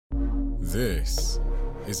This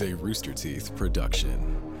is a Rooster Teeth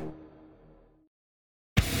production.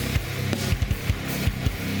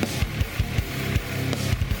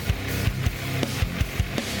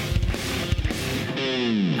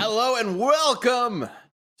 Hello and welcome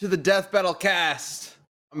to the Death Battle Cast.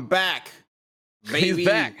 I'm back. Baby, He's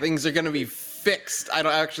back. Things are going to be fixed. I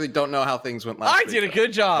actually don't know how things went last week. I did a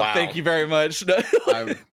good job. Wow. Thank you very much.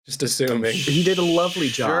 I'm Just assuming. He did a lovely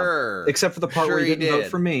job, sure. except for the part Sure where he he didn't vote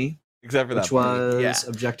did. for me, Except for that. which was Yeah.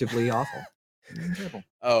 objectively awful.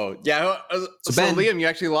 Oh, yeah. So, Ben- Liam, you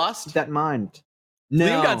actually lost? Keep that in mind. No,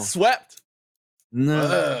 Liam got swept.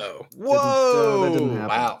 no. Whoa. That didn't happen.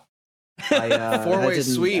 Wow. Four-way that didn't-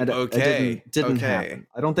 sweep, that okay, didn't okay. happen.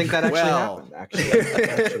 I don't think that actually Well. happened. Actually,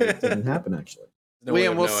 it didn't happen. Actually, No way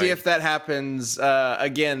Liam, of we'll see knowing. if that happens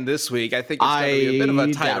again this week. I think it's going to be a bit of a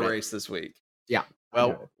I title doubt it. race this week. Yeah.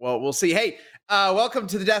 Well, we'll see. Hey, welcome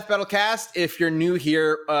to the Death Battle Cast. If you're new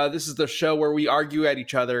here, this is the show where we argue at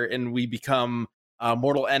each other and we become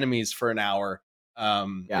mortal enemies for an hour.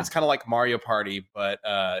 Yeah. It's kind of like Mario Party, but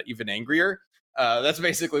even angrier. That's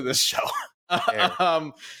basically this show.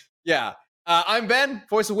 Yeah. I'm Ben,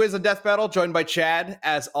 voice of Wiz of Death Battle, joined by Chad,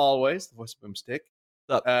 as always, the voice of Boomstick.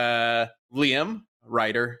 What's Liam,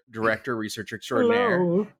 writer, director, researcher extraordinaire.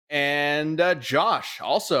 Hello. And Josh,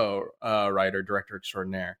 also writer, director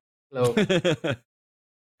extraordinaire. Hello.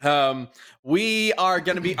 We are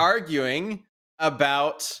going to be arguing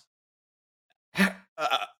about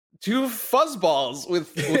two fuzzballs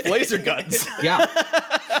with laser guns. Yeah.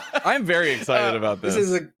 I'm very excited about this. This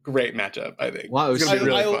is a great matchup, I think. Wow, It's going to be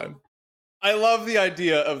really I- fun. I love the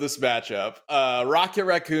idea of this matchup. Rocket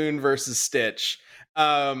Raccoon versus Stitch.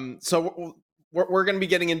 So we're going to be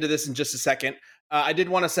getting into this in just a second. I did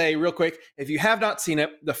want to say real quick, if you have not seen it,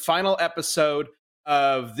 the final episode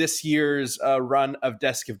of this year's run of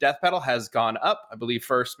Desk of Death Battle has gone up. I believe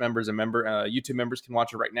first YouTube members can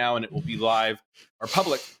watch it right now, and it will be live or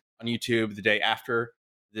public on YouTube the day after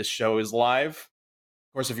this show is live.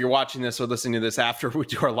 Of course, if you're watching this or listening to this after we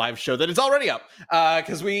do our live show, then it's already up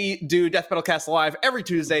because we do Death Battle Cast live every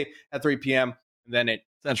Tuesday at 3 p.m. And then it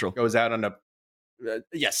Central. goes out on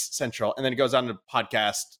Central, and then it goes on to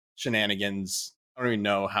podcast shenanigans. I don't even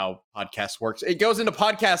know how podcast works. It goes into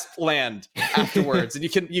podcast land afterwards, and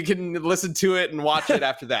you can listen to it and watch it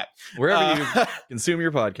after that. Wherever you consume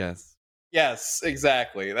your podcasts. Yes,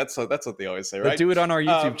 exactly. That's what they always say, But right? do it on our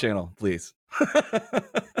YouTube channel, please.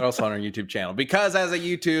 Also on our YouTube channel, because as a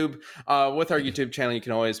YouTube, with our YouTube channel, you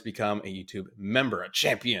can always become a YouTube member, a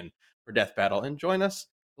champion for Death Battle, and join us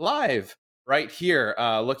live right here.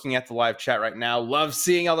 Looking at the live chat right now, love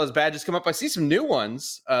seeing all those badges come up. I see some new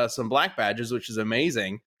ones, some black badges, which is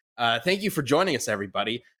amazing. Thank you for joining us,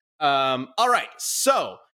 everybody. All right,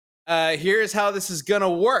 so here's how this is gonna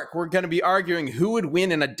work. We're gonna be arguing who would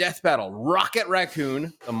win in a death battle: Rocket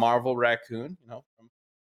Raccoon, the Marvel Raccoon, from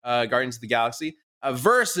Guardians of the Galaxy,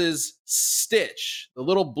 versus Stitch, the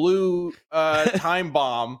little blue time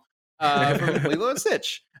bomb from Lilo and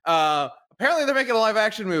Stitch. Apparently, they're making a live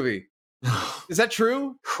action movie. Is that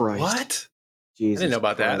true? Christ. What? Jesus I didn't know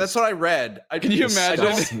about that. Christ. That's what I read. Can you I don't-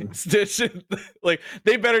 imagine Stitch? Like,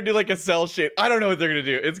 they better do like a cell shape. I don't know what they're gonna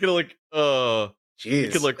do. It's gonna look. Jeez.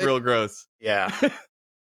 It could look real gross. Yeah.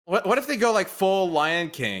 What if they go like full Lion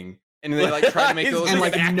King and they like try to make it look and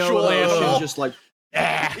like like an no actual animal? just like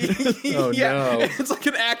Oh, Yeah, no. it's like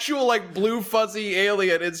an actual like blue fuzzy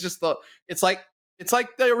alien. It's just it's like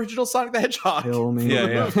the original Sonic the Hedgehog. kill me.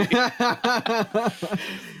 Yeah,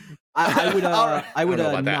 I would All right. I would I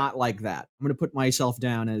don't know about that. not like that. I'm gonna put myself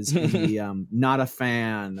down as the not a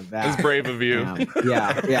fan of that. It's brave of you.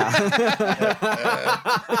 Yeah.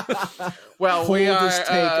 Well, we Coldest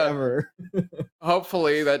take are ever.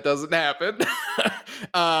 hopefully that doesn't happen.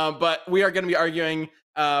 But we are going to be arguing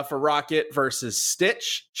for Rocket versus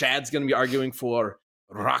Stitch. Chad's going to be arguing for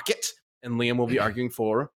Rocket, and Liam will be arguing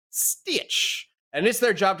for Stitch. And it's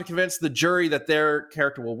their job to convince the jury that their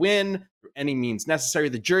character will win through any means necessary.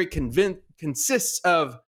 The jury consists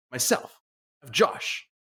of myself, of Josh,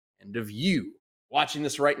 and of you watching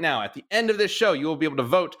this right now. At the end of this show, you will be able to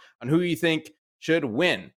vote on who you think should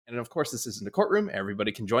win. And of course, this isn't a courtroom.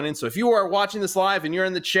 Everybody can join in. So if you are watching this live and you're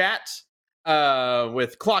in the chat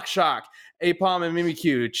with Clock Shock, Apom and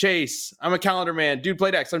Mimikyu, Chase, I'm a calendar man, Dude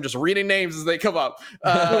Played X, I'm just reading names as they come up.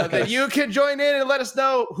 Then you can join in and let us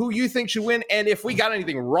know who you think should win and if we got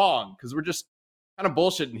anything wrong, because we're just kind of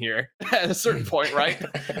bullshitting here at a certain point, right?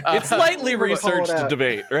 It's lightly we're gonna call it researched out.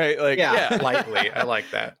 debate, right? Like, Yeah. Lightly. I like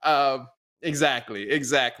that.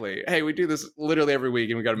 Exactly. Hey, we do this literally every week,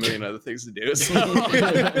 and we got a million other things to do. So.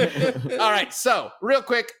 All right. So, real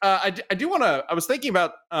quick, I do want to. I was thinking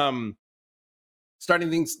about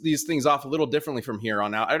starting these things off a little differently from here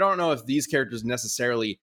on out. I don't know if these characters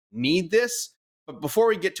necessarily need this, but before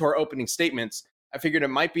we get to our opening statements, I figured it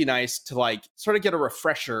might be nice to like sort of get a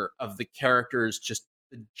refresher of the characters, just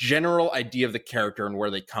the general idea of the character and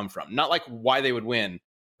where they come from. Not like why they would win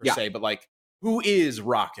per se, but like who is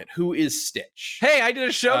Rocket? Who is Stitch? Hey, I did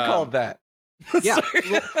a show called that. Yeah.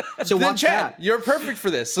 So Then watch Chad, that. you're perfect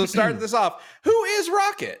for this. So start this off. Who is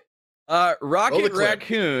Rocket? Roll the Rocket clip.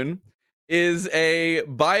 Raccoon is a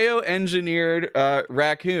bioengineered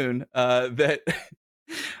raccoon that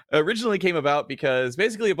originally came about because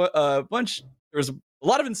basically there was a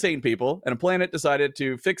lot of insane people, and a planet decided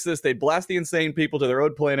to fix this. They'd blast the insane people to their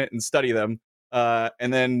own planet and study them,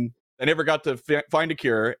 and then they never got to find a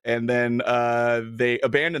cure, and then they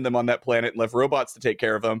abandoned them on that planet and left robots to take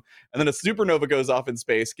care of them. And then a supernova goes off in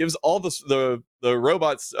space, gives all the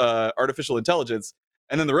robots artificial intelligence,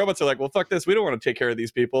 and then the robots are like, well, fuck this, we don't want to take care of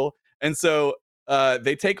these people. And so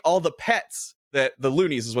they take all the pets that the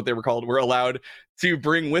loonies is what they were called, were allowed to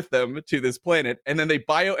bring with them to this planet, and then they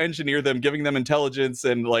bioengineer them, giving them intelligence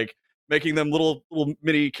and like making them little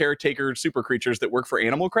mini caretaker super creatures that work for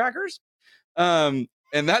animal crackers. And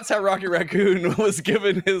that's how Rocket Raccoon was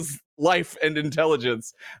given his life and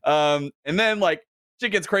intelligence. And then like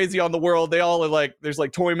shit gets crazy on the world. They all are like, there's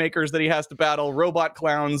like toy makers that he has to battle, robot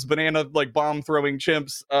clowns, banana like bomb throwing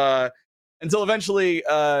chimps, until eventually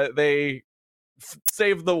they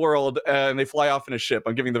save the world and they fly off in a ship.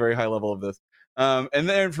 I'm giving the very high level of this. And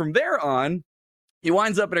then from there on, he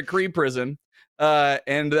winds up in a Kree prison.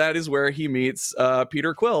 And that is where he meets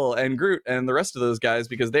Peter Quill and Groot and the rest of those guys,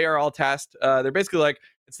 because they are all tasked. They're basically like,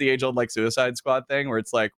 it's the age-old like Suicide Squad thing, where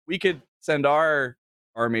it's like, we could send our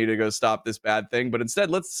army to go stop this bad thing, but instead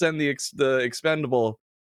let's send the expendable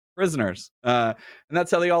prisoners. And that's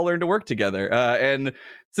how they all learn to work together. And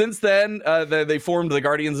since then, they formed the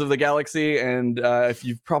Guardians of the Galaxy. And if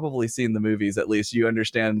you've probably seen the movies, at least, you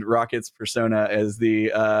understand Rocket's persona as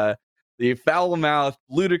the foul-mouthed,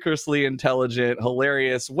 ludicrously intelligent,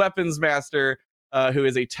 hilarious weapons master who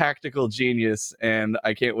is a tactical genius. And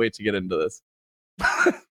I can't wait to get into this.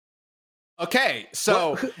 Okay,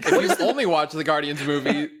 so if you've only watched the Guardians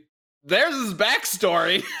movie, there's his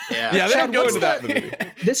backstory. Yeah, they Chad, don't go what's into that movie.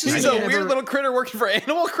 This is He's a weird little critter working for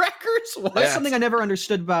animal crackers. What? That's something I never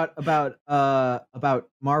understood about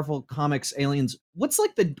Marvel Comics aliens. What's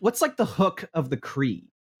like the hook of the Kree?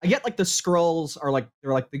 I get like the Skrulls are like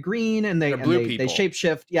they're like the green and they blue they people.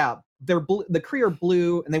 shapeshift. Yeah, they're the Kree are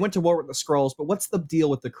blue and they went to war with the Skrulls. But what's the deal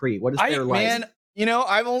with the Kree? What is their like? Man, you know,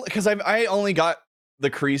 I only got the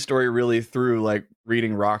Kree story really through like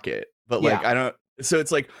reading Rocket, but like I don't. So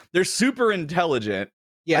it's like they're super intelligent.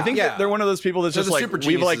 Yeah, I think that they're one of those people that's They're just the like super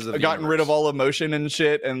we've like geniuses of the gotten rid universe. of all emotion and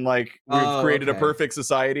shit, and like we've created a perfect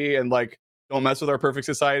society, and like don't mess with our perfect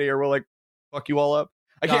society, or we'll like fuck you all up.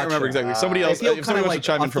 I can't remember exactly. Somebody else, if somebody wants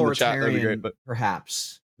to chime in from the chat, that'd be great. But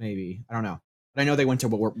perhaps, maybe, I don't know. But I know they went to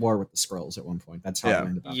war with the Skrulls at one point. That's how I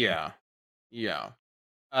learned about them. Yeah.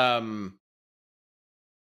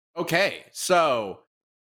 Okay, so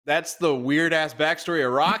that's the weird ass backstory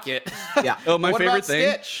of Rocket. Yeah. oh, my What favorite about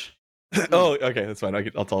thing. Stitch? Oh, okay, that's fine.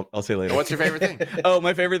 I'll say later. What's your favorite thing? Oh,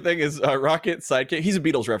 my favorite thing is Rocket's sidekick. He's a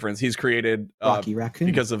Beatles reference. He's created Rocky Raccoon.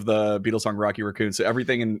 because of the Beatles song Rocky Raccoon. So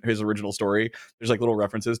everything in his original story, there's like little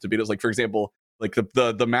references to Beatles. Like for example, like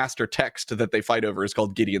the master text that they fight over is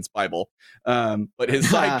called Gideon's Bible. But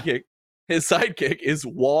his sidekick is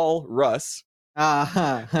Walrus,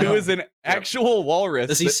 who is an actual walrus.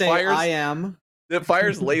 Does he that say fires, I am? that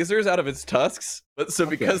fires lasers out of its tusks. But so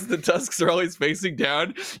because the tusks are always facing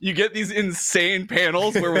down, you get these insane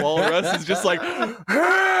panels where Walrus is just like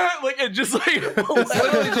and just like It's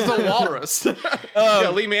literally just a walrus. Yeah,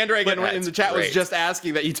 Lee Mandrake in the chat was just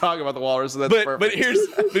asking that you talk about the walrus. So that's perfect. but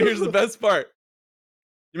here's the best part.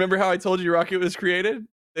 You remember how I told you Rocket was created?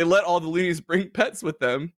 They let all the loonies bring pets with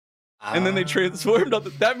them, and then they transformed.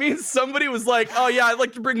 That means somebody was like, "Oh yeah, I'd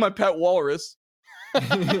like to bring my pet walrus."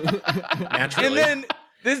 Naturally. And then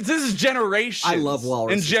this is generations. I love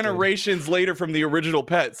walruses, and generations later from the original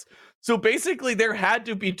pets. So basically, there had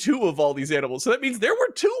to be two of all these animals. So that means there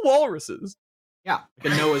were two walruses. Yeah,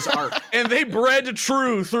 like a Noah's Ark. And they bred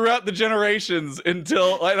true throughout the generations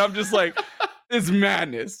until, and I'm just like, it's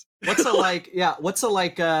madness. What's a like? Yeah, what's a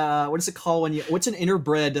like? What is it called when you? What's an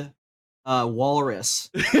interbred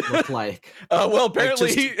walrus look like? Well,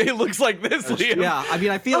 apparently Like he looks like this, Liam. Yeah, I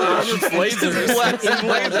mean, I feel like Lasers.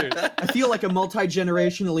 I feel like a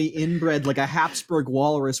multi-generationally inbred, like a Habsburg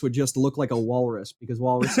walrus would just look like a walrus because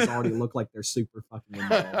walruses already look like they're super fucking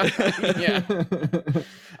inbred. Yeah.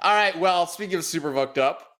 All right. Well, speaking of super hooked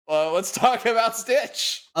up, let's talk about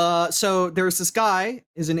Stitch. So there's this guy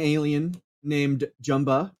is an alien named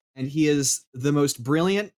Jumba, and he is the most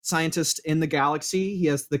brilliant scientist in the galaxy. He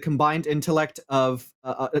has the combined intellect of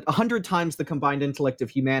 100 times the combined intellect of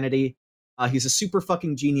humanity. He's a super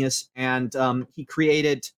fucking genius, and he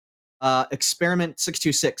created Experiment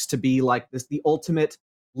 626 to be like the ultimate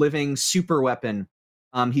living super weapon.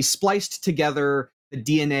 He spliced together the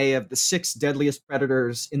DNA of the 6 deadliest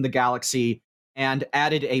predators in the galaxy and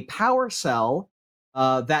added a power cell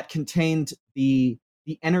that contained the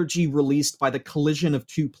energy released by the collision of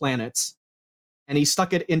 2 planets. And he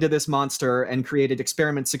stuck it into this monster and created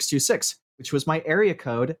Experiment 626, which was my area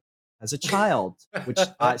code as a child. Which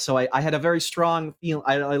so I had a very strong feel.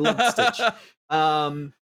 I loved Stitch.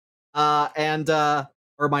 Or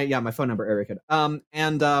my phone number area code.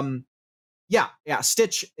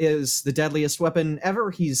 Stitch is the deadliest weapon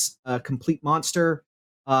ever. He's a complete monster.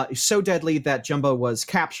 He's so deadly that Jumbo was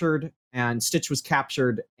captured, and Stitch was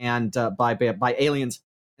captured and by aliens.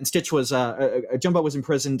 And Stitch was Jumbo was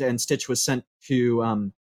imprisoned, and Stitch was sent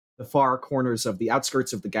to the far corners of the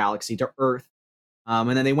outskirts of the galaxy to Earth. And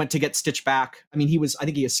then they went to get Stitch back. I mean, I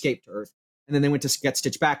think he escaped to Earth, and then they went to get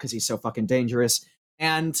Stitch back because he's so fucking dangerous.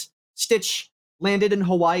 And Stitch landed in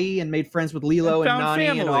Hawaii and made friends with Lilo and Nani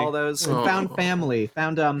family. And all those, and found family.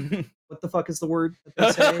 Found what the fuck is the word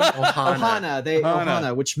that they say? Ohana.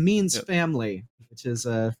 Ohana, which means family, which is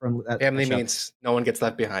from that family show. Means no one gets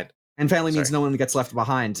left behind. And family means no one gets left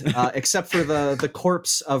behind, except for the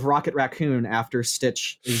corpse of Rocket Raccoon after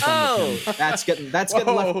Stitch is done with him. That's getting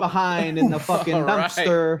left behind in the fucking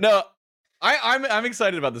dumpster. Right. No, I'm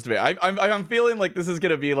excited about this debate. I'm feeling like this is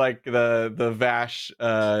gonna be like the Vash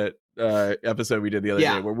episode we did the other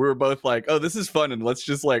day, where we were both like, "Oh, this is fun," and let's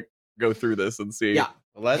just like go through this and see. Yeah,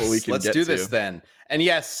 let's do this to. then. And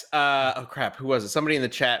yes, oh crap, who was it? Somebody in the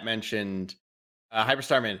chat mentioned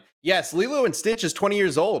Hyperstarman. Yes, Lilo and Stitch is 20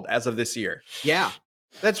 years old as of this year. Yeah.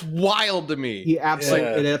 That's wild to me. He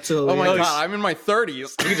absolutely, Oh my god, I'm in my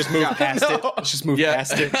 30s. We can just move past it. Let's just move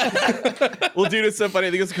past it. Well, dude, it's so funny.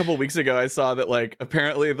 I think it was a couple of weeks ago I saw that like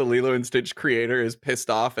apparently the Lilo and Stitch creator is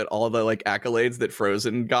pissed off at all the like accolades that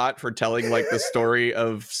Frozen got for telling like the story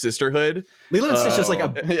of sisterhood. Lilo and Stitch is like a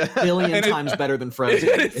billion times better than Frozen.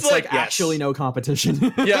 It's like actually no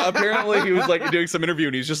competition. Yeah, apparently he was like doing some interview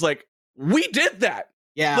and he's just like, "We did that."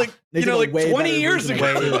 Yeah, like like 20 years ago.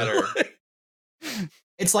 Way better.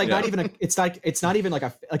 It's like not even it's not even like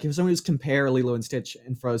if someone was compare Lilo and Stitch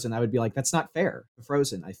and Frozen, I would be like, that's not fair to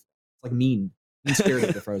Frozen. It's like mean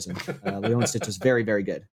spirited to Frozen. Lilo and Stitch is very, very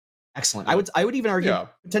good. Excellent. I would even argue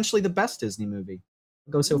potentially the best Disney movie.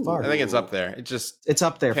 I'll go so far. I think it's up there. It's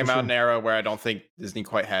up there. Came out in an era where I don't think Disney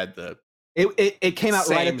quite had the it came out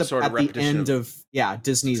right at the end of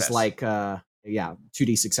Disney's success. like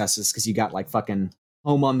 2D successes, because you got like fucking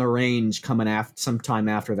Home on the Range coming sometime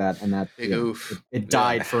after that, and that it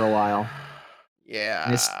died for a while. Yeah.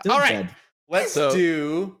 And it's still all right. dead. Let's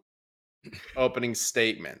do opening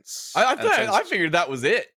statements. I figured that was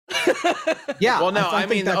it. Yeah. Well, no, I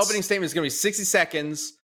mean the that's- opening statement is going to be 60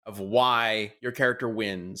 seconds of why your character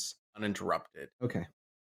wins uninterrupted. Okay.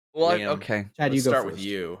 Well, Liam, okay. Chad, Let's you go start first. with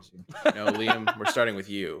you. No, Liam, we're starting with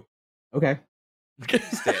you. Okay.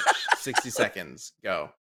 Stitch, 60 seconds. Go.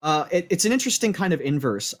 It's an interesting kind of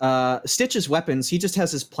inverse. Stitch's weapons, he just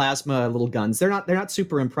has his plasma little guns. They're not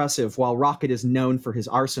super impressive, while Rocket is known for his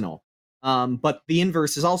arsenal. But the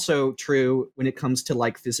inverse is also true when it comes to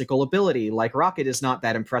like physical ability. Like Rocket is not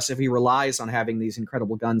that impressive. He relies on having these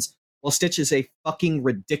incredible guns, while Stitch is a fucking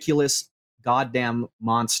ridiculous goddamn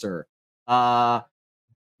monster.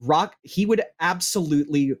 He would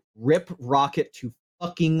absolutely rip Rocket to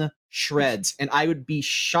fucking shreds, and I would be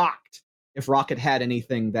shocked if Rocket had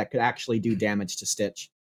anything that could actually do damage to Stitch.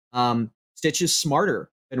 Stitch is smarter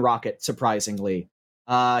than Rocket, surprisingly.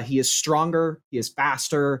 He is stronger, he is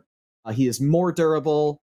faster, he is more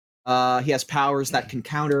durable, he has powers that can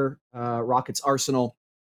counter Rocket's arsenal,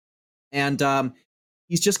 and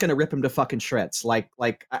he's just gonna rip him to fucking shreds. Let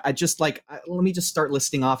me just start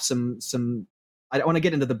listing off some I don't want to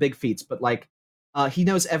get into the big feats, but like he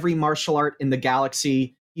knows every martial art in the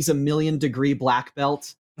galaxy. He's a 1,000,000-degree black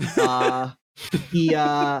belt. He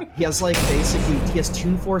has like basically he has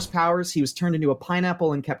Toon Force powers. He was turned into a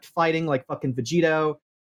pineapple and kept fighting like fucking Vegito.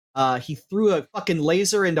 He threw a fucking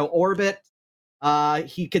laser into orbit.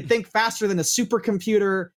 He could think faster than a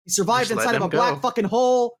supercomputer. He survived Just inside let of a him go. black fucking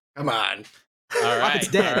hole. Come on. All right. Rocket's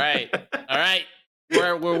dead. All right.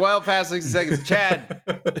 We're well past 60 seconds. Chad,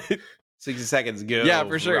 60 seconds. Go. Yeah,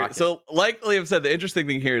 for sure. Rocket. So, like Liam said, the interesting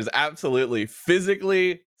thing here is absolutely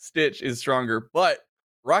physically Stitch is stronger, but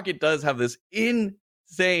Rocket does have this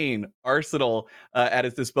insane arsenal at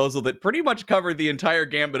his disposal that pretty much covered the entire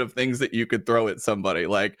gambit of things that you could throw at somebody.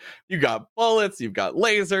 Like, you got bullets, you've got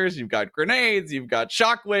lasers, you've got grenades, you've got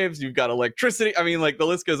shockwaves, you've got electricity. I mean, like, the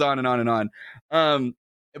list goes on and on and on.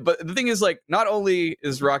 But the thing is, like, not only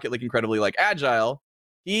is Rocket like incredibly like agile,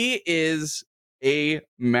 he is a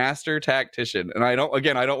master tactician. And I don't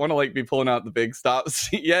want to like be pulling out the big stops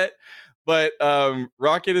yet, but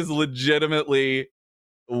Rocket is legitimately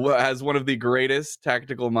has one of the greatest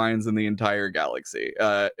tactical minds in the entire galaxy,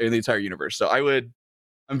 in the entire universe. So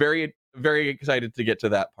I'm very, very excited to get to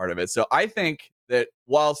that part of it. So I think that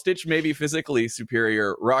while Stitch may be physically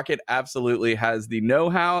superior, Rocket absolutely has the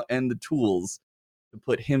know-how and the tools to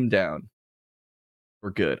put him down. We're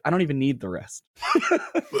good. I don't even need the rest.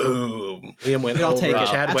 Boom. Liam went I'll over. take it.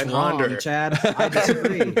 Chad That's went wrong, under. Chad. I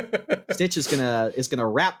disagree. Stitch is gonna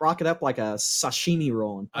wrap Rocket up like a sashimi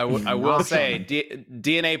roll. I will say,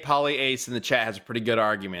 DNA Polyace in the chat has a pretty good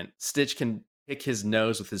argument. Stitch can pick his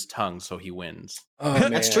nose with his tongue, so he wins. Oh,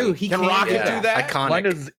 man. That's true. He Can can Rocket do do that? Iconic. Mine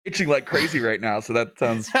is itching like crazy right now, so that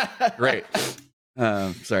sounds great.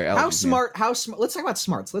 Sorry, How allergies, smart? How smart? Let's talk about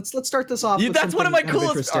smarts. Let's start this off. With that's one of my something kind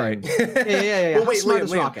coolest. All right. interesting. Yeah. Well, How wait, smart Liam,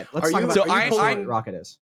 is Liam, Rocket? Let's are talk you- about so how I- smart I- Rocket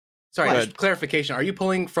is. Sorry, Go just clarification. Are you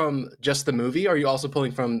pulling from just the movie, or are you also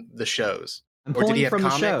pulling from the shows? I'm Or did pulling he have from the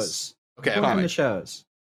comics? shows. Okay, Pulling from comic. the shows.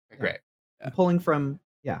 great. I'm pulling from.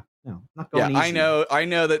 Yeah. No, not Yeah, going easy. I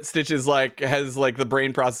know that Stitch is like has like the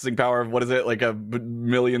brain processing power of what is it, like a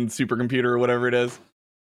million supercomputer or whatever it is.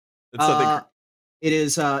 It's something. It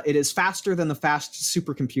is faster than the fast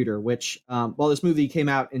supercomputer, which well, this movie came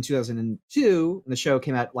out in 2002, and the show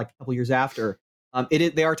came out like a couple years after.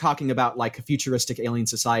 They are talking about like a futuristic alien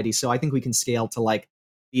society, so I think we can scale to like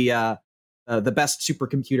the best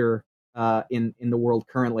supercomputer in the world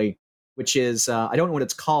currently, which is I don't know what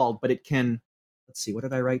it's called, but it can. Let's see, what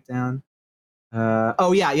did I write down?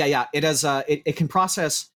 Yeah. It has it can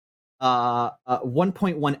process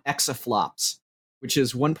 1.1 exaflops, which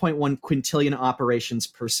is 1.1 quintillion operations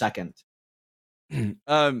per second.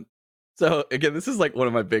 So again, this is like one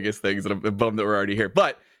of my biggest things, and I'm bummed that we're already here.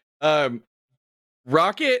 But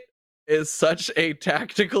Rocket is such a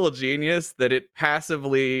tactical genius that it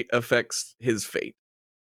passively affects his fate.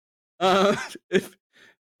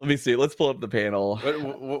 Let me see. Let's pull up the panel.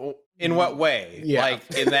 In what way? Yeah. Like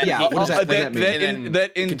in that, Yeah, what does that mean? That And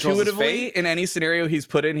then controls his intuitively, fate? in any scenario he's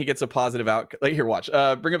put in, he gets a positive outcome. Like, here, watch.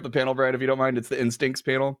 Bring up the panel, Brad, if you don't mind. It's the instincts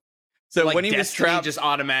panel. So like when he was Destiny trapped, just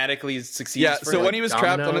automatically succeeds. yeah. for So him? when he was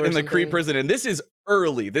trapped Domino in or the Kree something? prison, and this is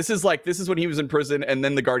early. This is when he was in prison, and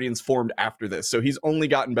then the Guardians formed after this. So he's only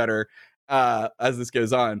gotten better as this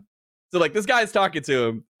goes on. So like this guy's talking to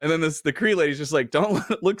him, and then the Kree lady's just like, "Don't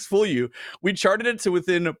let looks fool you. We charted it to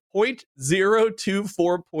within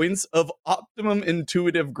 0.024 points of optimum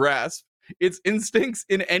intuitive grasp. Its instincts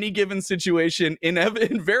in any given situation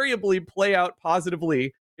invariably play out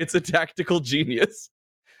positively. It's a tactical genius."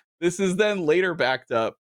 This is then later backed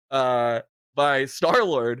up by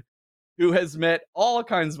Star-Lord, who has met all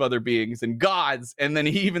kinds of other beings and gods, and then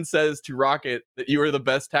he even says to Rocket that you are the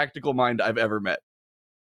best tactical mind I've ever met.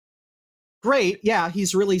 Great, yeah,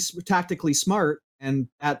 he's really tactically smart, and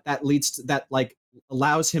that leads to that like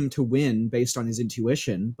allows him to win based on his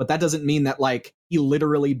intuition. But that doesn't mean that like he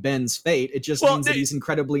literally bends fate. It just means that he's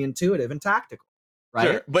incredibly intuitive and tactical, right?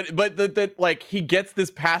 Sure. But that like he gets this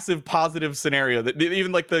passive positive scenario that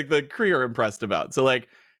even like the Kree are impressed about. So like,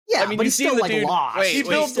 Yeah, I mean, but you he's see still the like dude- lost. Wait, he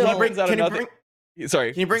builds still- he brings out Can you another.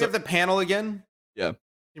 Sorry, Can you bring so- up the panel again? Yeah. Can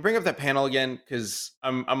you bring up that panel again? Because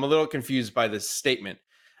I'm a little confused by this statement.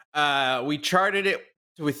 We charted it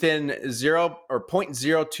to within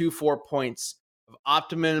 0.024 points of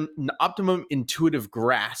optimum intuitive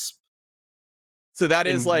grasp. So that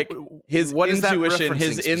is And like his what is that intuition,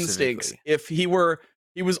 his referencing instincts. specifically? If he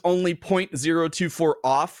was only 0.024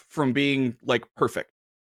 off from being like perfect.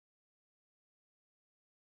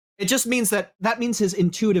 It just means that means his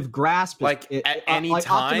intuitive grasp is Like at any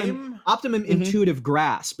time? optimum Mhm. intuitive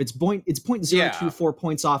grasp. It's 0.024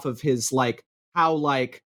 points off of his like how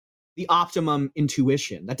like the optimum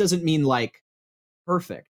intuition. That doesn't mean like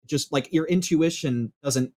perfect. Just like your intuition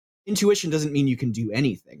doesn't mean you can do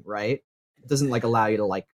anything, right? It doesn't like allow you to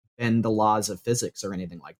like bend the laws of physics or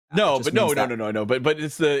anything like that. It No, just but no. means that- But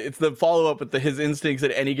it's the follow up with his instincts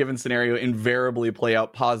at any given scenario invariably play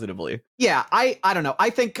out positively. Yeah, I don't know. I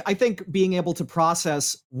think being able to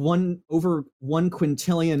process 1 over 1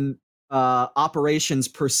 quintillion operations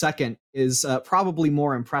per second is probably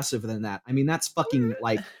more impressive than that. I mean, that's fucking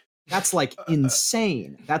like that's like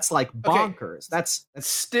insane. That's like bonkers. That's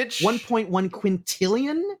Stitch 1.1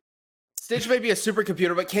 quintillion. Stitch may be a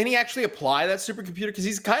supercomputer, but can he actually apply that supercomputer? Because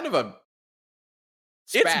he's kind of a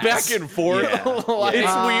It's spats. back and forth. Yeah. It's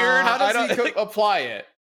weird. How I does he don't- apply it?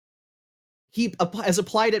 He has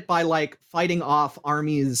applied it by like fighting off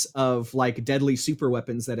armies of like deadly super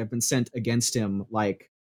weapons that have been sent against him like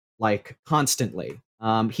constantly.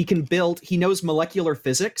 He knows molecular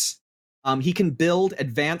physics. He can build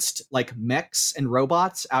advanced like mechs and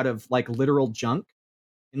robots out of like literal junk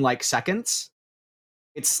in like seconds.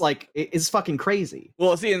 It's like it's fucking crazy.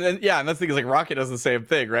 Well, see, and that's the thing is like Rocket does the same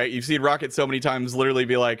thing, right? You've seen Rocket so many times literally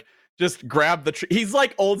be like, just grab the he's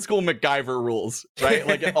like old school MacGyver rules, right?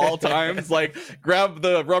 Like at all times, like grab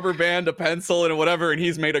the rubber band, a pencil, and whatever, and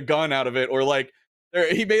he's made a gun out of it. Or like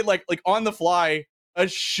he made like on the fly, a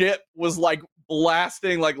ship was like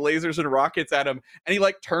blasting like lasers and rockets at him, and he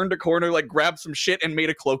like turned a corner, like grabbed some shit and made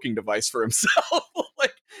a cloaking device for himself.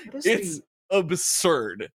 Like it's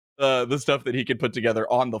absurd. The stuff that he can put together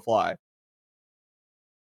on the fly.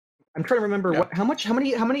 I'm trying to remember how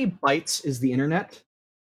many bytes is the internet?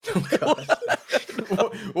 Oh, God.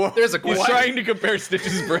 There's a He's question. trying to compare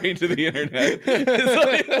Stitch's brain to the internet.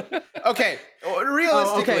 It's like- Okay,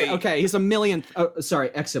 realistically, Okay. He's a million. Sorry,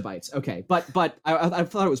 exabytes. Okay, but I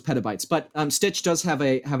thought it was petabytes. But Stitch does have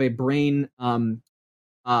a brain.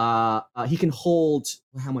 He can hold.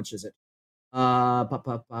 How much is it?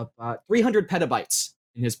 300 petabytes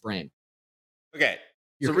in his brain. Okay.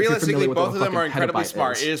 If So you're realistically, familiar with both what of them a are incredibly petabyte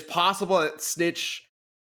smart. is. It is possible that Stitch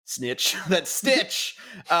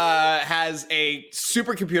has a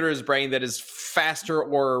supercomputer in his brain that is faster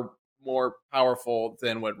or more powerful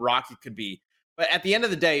than what Rocket could be. But at the end of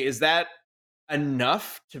the day, is that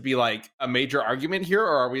enough to be like a major argument here,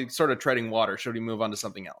 or are we sort of treading water? Should we move on to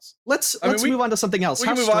something else? Let's we- move on to something else. we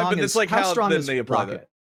can move on, but it's like how how strong then is they apply Rocket? that.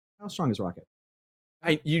 How strong is Rocket?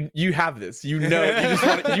 You have this. You know.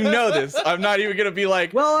 You know this. I'm not even gonna be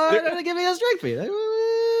like. Well, There- give me a strength feat. Give me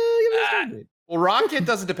a strength feat. Well, Rocket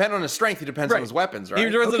doesn't depend on his strength; he depends on Right. his weapons, He right?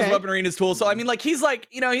 depends on his Okay. weaponry and his tools. So I mean, like he's like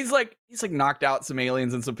knocked out some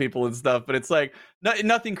aliens and some people and stuff, but it's like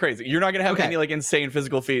nothing crazy. You're not gonna have Okay. any like insane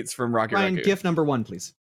physical feats from Rocket Ryan, Raccoon. gift number 1,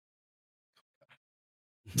 please.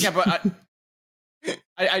 Yeah, but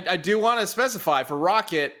I do want to specify for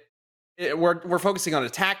Rocket, we're focusing on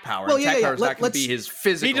attack power. Well, attack yeah, yeah, power is not going to let's- be his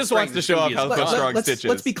physical. He just wants strength, to it's show gonna off be how his strong dodge. Stitch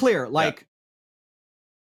Let's is. be clear. Like,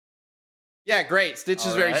 Yeah, great. Stitch is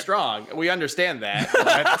All very right. strong. We understand that.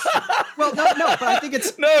 well, no, but I think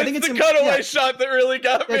it's No, I think it's the im- cutaway yeah, shot that really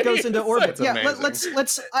got me. that goes into It's orbit. like- Yeah, amazing.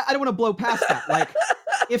 let's. I don't want to blow past that. Like,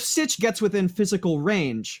 if Stitch gets within physical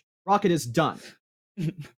range, Rocket is done.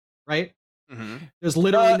 Right? Mhm. There's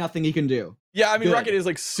literally Uh, nothing he can do. Yeah, I mean, Good. Rocket is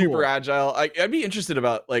like super Cool. agile. I'd be interested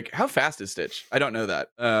about like how fast is Stitch? I don't know that.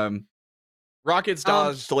 Rocket's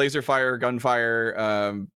dodged laser fire,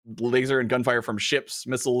 gunfire, laser and gunfire from ships,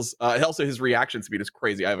 missiles. Also, his reaction speed is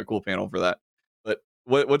crazy. I have a cool panel for that. But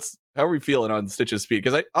how are we feeling on Stitch's speed?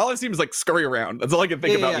 Because all I've seen is like scurry around. That's all I can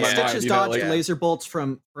think about in my Stitch mind. has You know, dodged like, laser bolts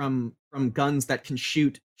from guns that can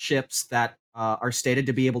shoot ships that are stated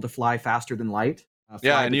to be able to fly faster than light.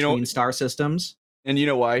 Yeah, Fly and you know- between star systems. and you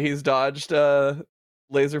know why he's dodged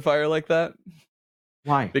laser fire like that?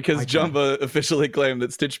 Why? Because Why can't- Jumba officially claimed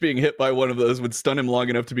that Stitch being hit by one of those would stun him long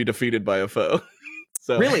enough to be defeated by a foe.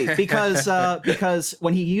 So Really? Because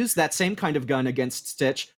when he used that same kind of gun against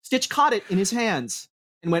Stitch, Stitch caught it in his hands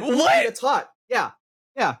and went, "Ooh, What? it's hot." Yeah.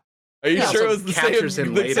 Are you Yeah, sure so it was the captures same?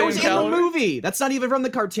 him The later. That same was in the caliber? movie. That's not even from the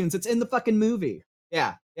cartoons. It's in the fucking movie.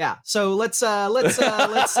 Yeah. So let's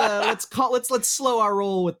slow our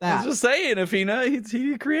roll with I that. was just saying, if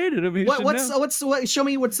he created him, he should know. Show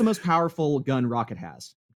me what's the most powerful gun Rocket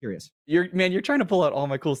has. I'm curious. You're trying to pull out all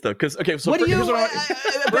my cool stuff. Because what do you? here's what I-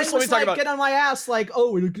 First, First, let me talk about. get on my ass like,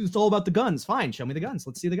 oh, it's all about the guns. Fine, show me the guns.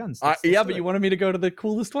 Let's see the guns. Let's Yeah, do but it. you wanted me to go to the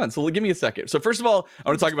coolest one, so give me a second. So first of all, I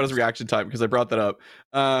want to talk about his reaction time because I brought that up.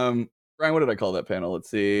 Brian, what did I call that panel? Let's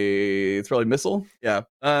see. It's probably missile. Yeah.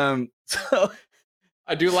 So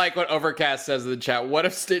I do like what Overcast says in the chat. What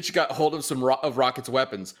if Stitch got hold of some of Rocket's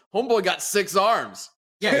weapons? Homeboy got 6 arms.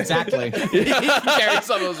 Yeah, exactly. He can carry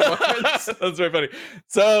some of those weapons. That's very funny.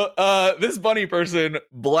 So this bunny person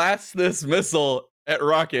blasts this missile at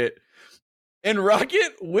Rocket, and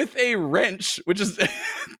Rocket with a wrench, which is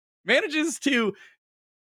manages to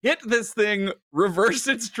hit this thing, reverse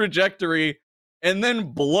its trajectory, and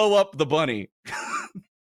then blow up the bunny.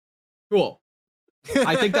 Cool.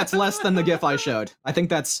 I think that's less than the GIF I showed. I think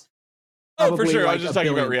that's. Oh, for probably sure. I like was just a talking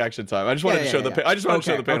about billion. reaction time. I just wanted to show yeah. I just wanted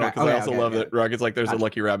to show the panel because I also love okay. that Rocket's like, there's a Gotcha.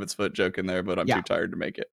 lucky rabbit's foot joke in there, but I'm Yeah. too tired to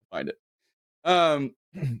make it. Find it.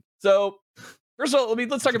 So first of all,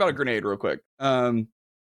 let's talk about a grenade real quick.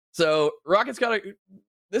 So Rocket's got a.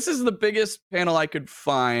 This is the biggest panel I could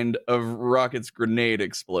find of Rocket's grenade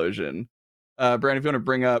explosion. Brandon, if you want to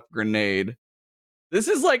bring up grenade, This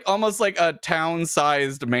is like almost like a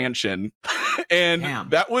town-sized mansion, and Damn.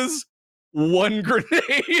 that was one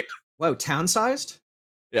grenade. Whoa, town sized?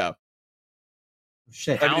 Yeah.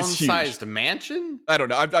 Shit. I mean, it's huge. Town-sized mansion? I don't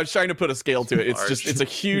know. I'm trying to put a scale to it. It's Large. just it's a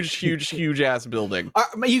huge ass building.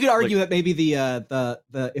 You could argue that maybe the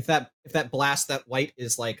if that blast that white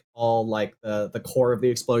is like all like the core of the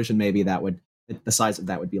explosion, maybe that would the size of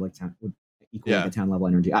that would be like town would equal Yeah. the town level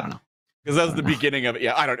energy. I don't know. Because that was the I don't know. beginning of it.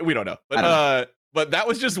 Yeah, we don't know. But I don't but that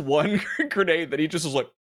was just one grenade that he just was like,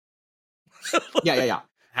 Yeah.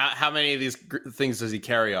 How many of these things does he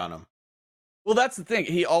carry on him? well, that's the thing.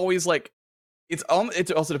 He always like it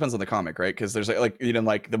also depends on the comic, right? Because there's like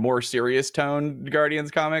like the more serious tone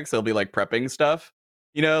Guardians comics, they'll be like prepping stuff.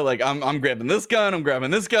 Like I'm grabbing this gun, and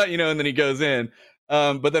then he goes in.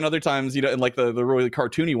 But then other times, in like the really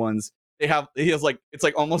cartoony ones, he has like it's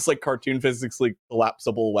like almost like cartoon physics, like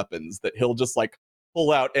collapsible weapons that he'll just like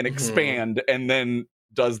pull out and expand and then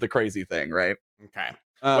does the crazy thing, right? Okay.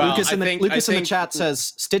 Well, Lucas I in the think- Lucas I in the think- chat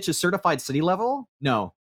says Stitch is certified city level.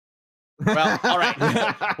 No. Well, all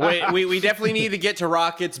right. we definitely need to get to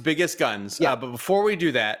Rocket's biggest guns. Yeah. But before we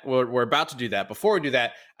do that, we're about to do that. Before we do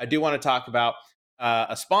that, I do want to talk about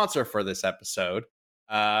a sponsor for this episode,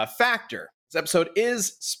 Factor. This episode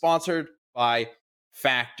is sponsored by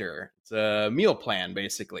Factor. It's a meal plan,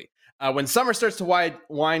 basically. When summer starts to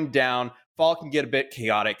wind down, fall can get a bit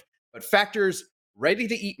chaotic, but Factor's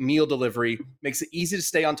ready-to-eat meal delivery makes it easy to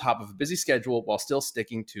stay on top of a busy schedule while still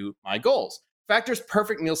sticking to my goals. Factor's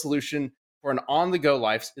perfect meal solution for an on-the-go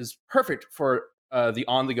life is perfect for the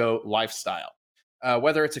on-the-go lifestyle.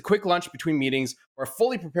 Whether it's a quick lunch between meetings or a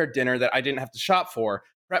fully prepared dinner that I didn't have to shop for,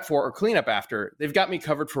 prep for, or clean up after, they've got me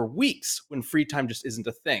covered for weeks when free time just isn't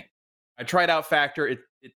a thing. I tried out Factor. It's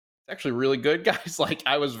actually really good, guys. Like,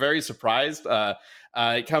 I was very surprised.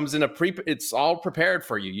 It comes in it's all prepared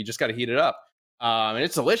for you. You just got to heat it up. And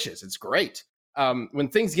it's delicious. It's great. When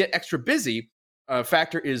things get extra busy,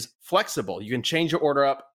 Factor is flexible. You can change your order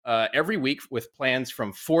up every week with plans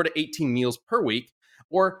from 4 to 18 meals per week,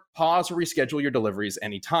 or pause or reschedule your deliveries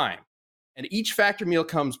anytime. And each Factor meal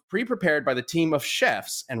comes pre-prepared by the team of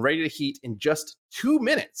chefs and ready to heat in just 2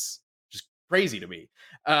 minutes. Just crazy to me.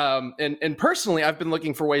 And personally, I've been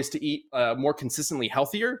looking for ways to eat more consistently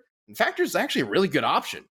healthier. And Factor is actually a really good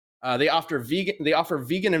option. They offer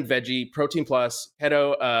vegan and veggie, protein plus,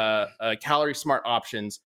 keto, calorie smart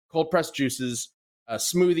options, cold pressed juices,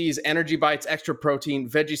 smoothies, energy bites, extra protein,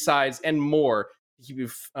 veggie sides, and more to keep you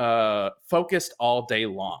focused all day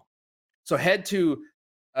long. So head to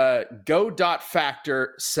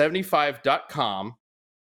go.factor75.com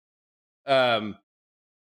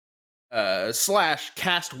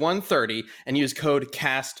 /cast130 and use code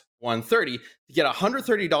cast130 to get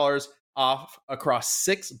 $130 off across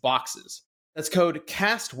 6 boxes. That's code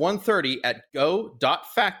cast130 at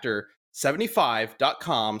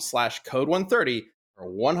go.factor75.com /code130 for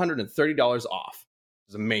 $130 off.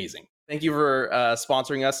 It's amazing. Thank you for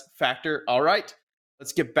sponsoring us, Factor. All right,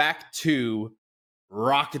 let's get back to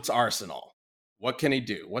Rocket's arsenal. What can he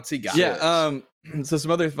do? What's he got? Yeah. So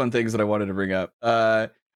some other fun things that I wanted to bring up.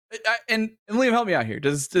 And Liam, help me out here.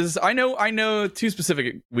 Does I know 2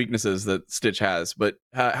 specific weaknesses that Stitch has, but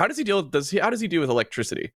how does he deal? How does he deal with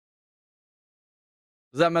electricity?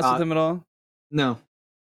 Does that mess with him at all? No.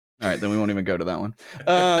 All right, then we won't even go to that one.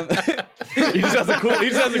 He just has a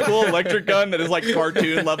cool electric gun that is like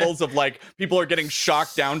cartoon levels of like people are getting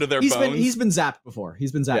shocked down to their bones. He's been zapped before.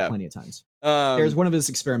 He's been zapped plenty of times. There's one of his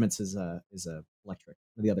experiments is electric.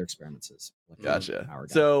 The other experiments is electric Gotcha. power gun.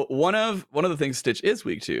 So one of the things Stitch is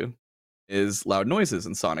weak to is loud noises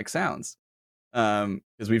and sonic sounds.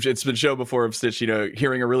 Because it's been shown before of Stitch,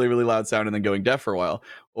 hearing a really, really loud sound and then going deaf for a while.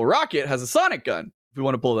 Well, Rocket has a sonic gun, if we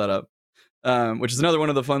want to pull that up. Which is another one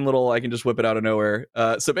of the fun little, I can just whip it out of nowhere.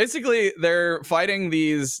 So basically they're fighting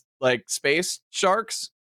these like space sharks.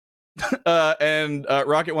 And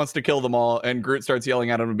Rocket wants to kill them all, and Groot starts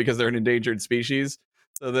yelling at them because they're an endangered species.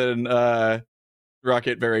 So then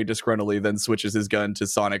Rocket very disgruntledly then switches his gun to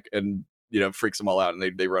Sonic and freaks them all out,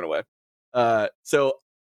 and they run away. So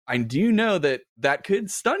I do know that could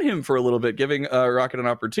stun him for a little bit, giving Rocket an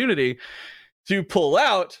opportunity to pull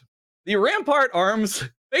out the Rampart Arms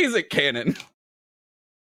Phasic Cannon,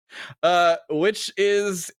 which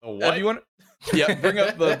is if you want. Yeah, bring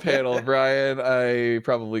up the panel, Brian.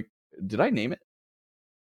 Did I name it?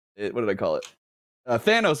 What did I call it?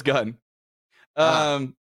 Thanos gun.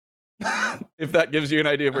 If that gives you an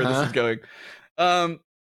idea of where this is going. So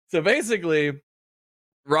basically,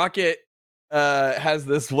 Rocket has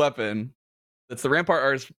this weapon That's the Rampart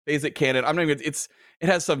R's basic cannon. I'm not even. It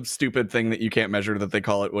has some stupid thing that you can't measure that they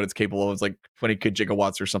call it what it's capable of. It's like 20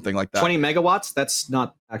 gigawatts or something like that. 20 megawatts? That's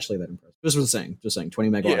not actually that impressive. Just saying 20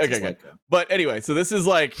 megawatts Yeah, okay, is like... But anyway, so this is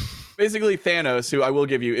like basically Thanos, who I will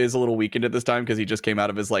give you is a little weakened at this time because he just came out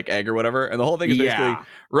of his like egg or whatever. And the whole thing is basically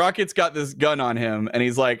Rocket's got this gun on him and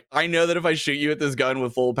he's like, I know that if I shoot you at this gun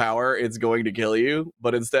with full power, it's going to kill you.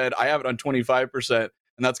 But instead, I have it on 25%.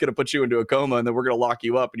 And that's going to put you into a coma, and then we're going to lock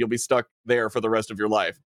you up, and you'll be stuck there for the rest of your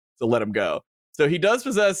life. So let him go. So he does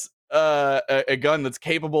possess a gun that's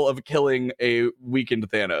capable of killing a weakened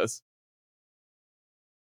Thanos.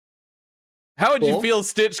 How would you feel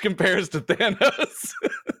Stitch compares to Thanos?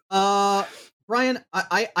 Brian,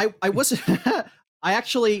 I wasn't. I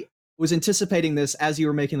actually was anticipating this as you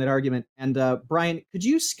were making that argument. And Brian, could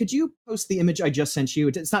you post the image I just sent you?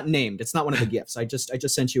 It's not named. It's not one of the gifts. I just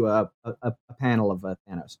sent you a panel of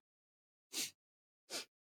Thanos.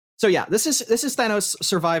 So yeah, this is Thanos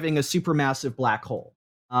surviving a supermassive black hole.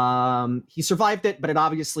 He survived it, but it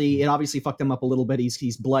obviously fucked him up a little bit.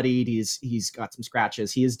 He's bloodied. He's got some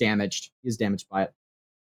scratches. He is damaged. He is damaged by it.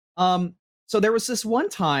 So there was this one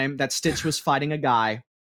time that Stitch was fighting a guy.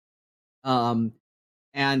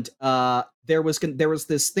 And there was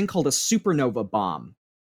this thing called a supernova bomb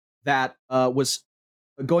that was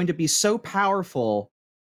going to be so powerful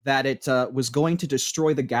that it was going to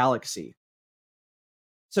destroy the galaxy.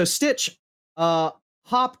 So Stitch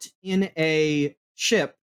hopped in a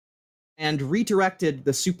ship and redirected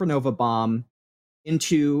the supernova bomb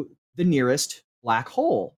into the nearest black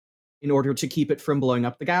hole in order to keep it from blowing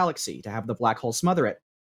up the galaxy, to have the black hole smother it.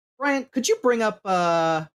 Brian, could you bring up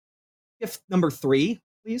gift number 3,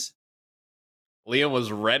 please? Liam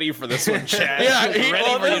was ready for this one, Chad. Yeah,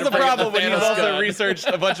 this is the problem when he's also researched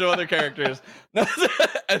a bunch of other characters.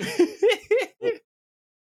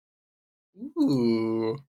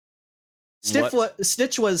 Ooh.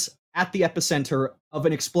 Stitch was at the epicenter of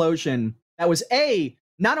an explosion that was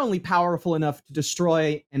not only powerful enough to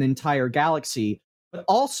destroy an entire galaxy, but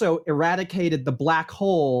also eradicated the black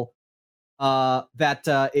hole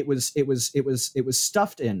that it was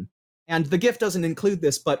stuffed in. And the gift doesn't include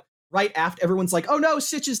this, but right after, everyone's like, "Oh no,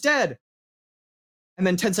 Stitch is dead!" And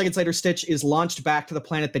then 10 seconds later, Stitch is launched back to the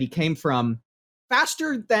planet that he came from,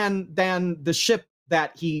 faster than the ship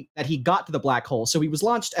that he got to the black hole. So he was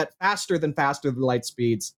launched at faster than light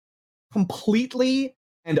speeds, completely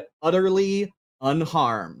and utterly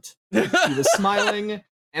unharmed. He was smiling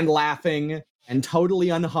and laughing and totally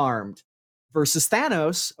unharmed. Versus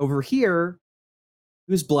Thanos over here,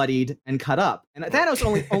 who's bloodied and cut up. And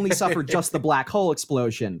Thanos only suffered just the black hole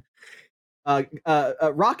explosion.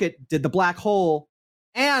 Rocket did the black hole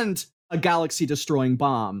and a galaxy-destroying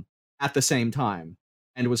bomb at the same time,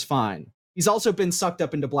 and was fine. He's also been sucked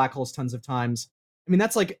up into black holes tons of times. I mean,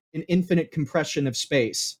 that's like an infinite compression of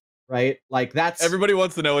space, right? Like that's everybody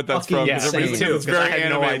wants to know what that's from. Yeah, me too. It's very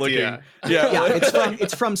anime looking. Yeah,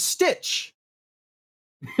 it's from Stitch.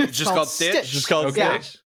 It's just called Stitch. Just called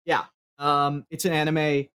Stitch. Yeah. It's an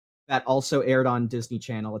anime that also aired on Disney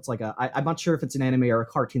Channel. It's like I'm not sure if it's an anime or a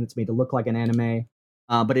cartoon that's made to look like an anime,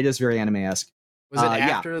 but it is very anime-esque. Was it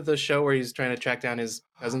after the show where he's trying to track down his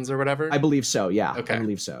cousins or whatever? I believe so. Yeah. Okay. I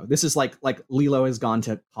believe so. This is like Lilo has gone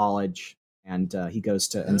to college, and he goes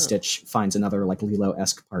to and Stitch finds another like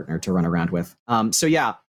Lilo-esque partner to run around with. So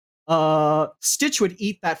yeah, Stitch would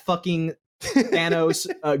eat that fucking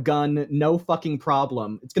Thanos gun, no fucking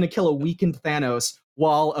problem. It's gonna kill a weakened Thanos,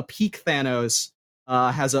 while a peak Thanos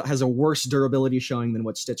has a worse durability showing than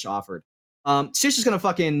what Stitch offered. Stitch is gonna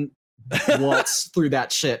fucking waltz through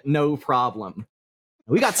that shit, no problem.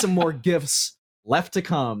 We got some more gifts left to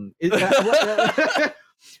come.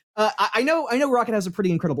 I know Rocket has a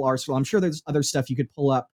pretty incredible arsenal. I'm sure there's other stuff you could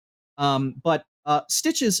pull up. But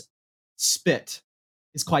Stitch's spit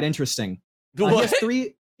is quite interesting. He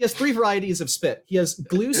has three varieties of spit. He has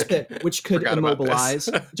glue spit, which could immobilize,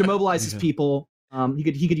 which immobilizes people. He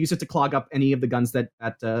could use it to clog up any of the guns that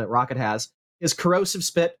Rocket has. He has corrosive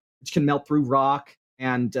spit, which can melt through rock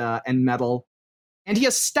and metal. And he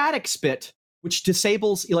has static spit, which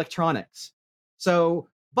disables electronics. So,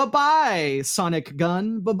 bye-bye, Sonic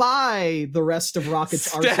Gun. Bye-bye, the rest of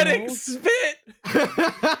Rocket's static arsenal. Spit!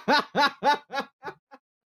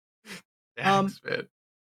 Static spit.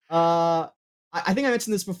 I think I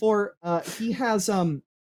mentioned this before. He knows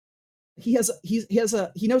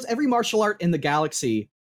every martial art in the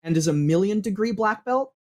galaxy and is a 1,000,000 degree black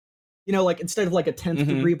belt. You know, like instead of like a 10th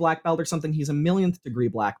degree black belt or something, he's a 1,000,000th degree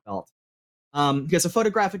black belt. He has a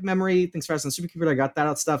photographic memory, thinks faster than a supercomputer. I got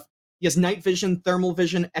that stuff. He has night vision, thermal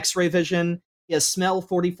vision, X-ray vision. He has smell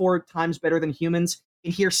 44 times better than humans. He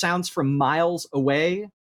can hear sounds from miles away.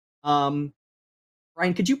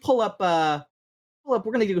 Ryan, could you pull up? We're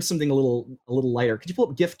gonna do something a little lighter. Could you pull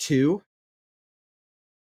up GIF 2?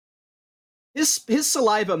 His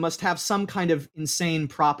saliva must have some kind of insane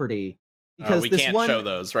property because we this can't one. show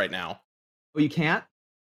those right now. Oh, you can't?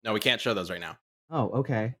 No, we can't show those right now. Oh,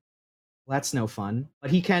 okay. Well, that's no fun.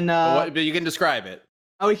 But he can. But you can describe it.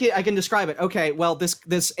 Oh, I can describe it. Okay, well,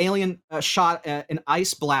 this alien shot an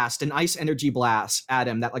ice blast, an ice energy blast at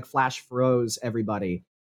him that like flash froze everybody,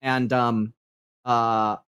 and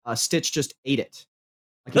Stitch just ate it.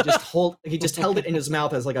 Like he just held it in his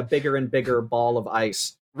mouth as like a bigger and bigger ball of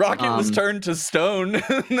ice. Rocket was turned to stone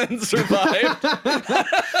and then survived.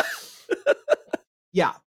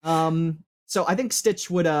 Yeah. So I think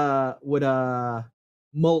Stitch would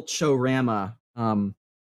mulch-orama Can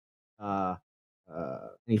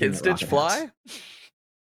Stitch fly?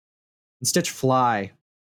 Can Stitch fly? I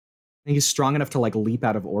think he's strong enough to like leap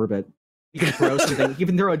out of orbit. He can throw something. He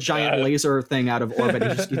can throw a giant laser thing out of orbit.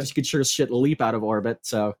 He just could sure as shit leap out of orbit.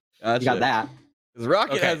 So you got that. Because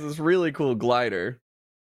Rocket has this really cool glider.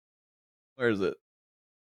 Where is it?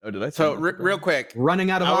 Oh, did I? So real quick, running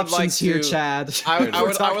out of options here, Chad. I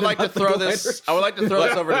would like to throw this. I would like to throw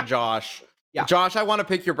this over to Josh. Yeah. Josh, I want to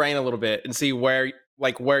pick your brain a little bit and see where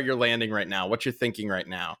you're landing right now. What you're thinking right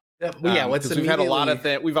now. What's we've had a lot of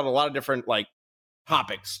we've had a lot of different like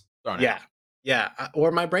topics thrown out. Yeah.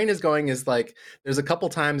 Where my brain is going is like, there's a couple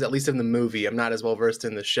times, at least in the movie, I'm not as well versed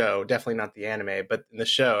in the show, definitely not the anime, but in the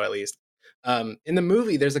show at least. In the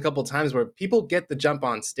movie, there's a couple times where people get the jump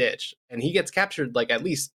on Stitch, and he gets captured like at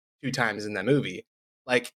least 2 times in that movie.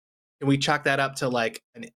 Like, can we chalk that up to like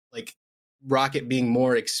Rocket being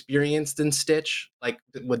more experienced than Stitch? Like,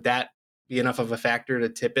 would that be enough of a factor to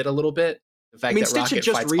tip it a little bit? The fact that Stitch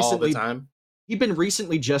Rocket fights all the time. He'd been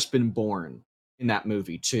recently just been born in that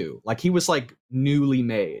movie too. Like he was like newly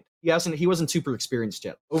made. He wasn't super experienced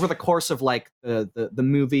yet. Over the course of like the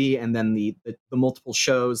movie and then the multiple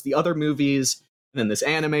shows, the other movies, and then this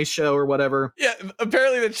anime show or whatever. Yeah,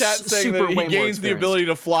 apparently the chat's saying that he gains the ability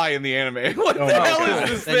to fly in the anime. What the hell is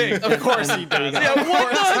this thing? Of course he does. Yeah,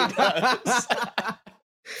 what does?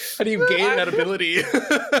 How do you gain that ability?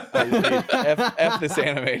 F this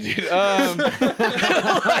anime, dude.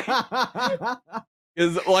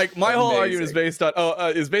 Is like my whole argument is based on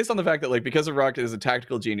the fact that like because of Rocket is a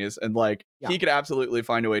tactical genius and like he could absolutely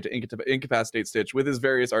find a way to incapacitate Stitch with his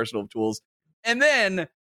various arsenal of tools. And then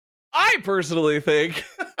I personally think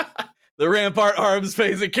the Rampart Arms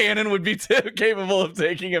phasic cannon would be capable of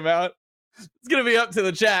taking him out. It's gonna be up to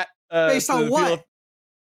the chat. Based on what?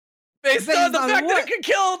 Based on the fact that it could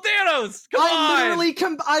kill Thanos.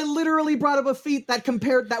 I literally brought up a feat that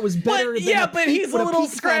was better. But he's a little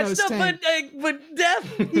scratched up, but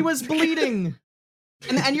death. He was bleeding.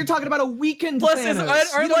 And you're talking about a weakened Plus, Thanos.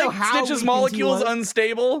 aren't like Stitch's molecules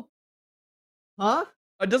unstable? Huh?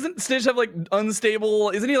 Doesn't Stitch have like unstable?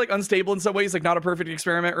 Isn't he like unstable in some ways? Like not a perfect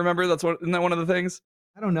experiment. Remember, isn't that one of the things?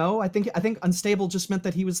 I don't know. I think unstable just meant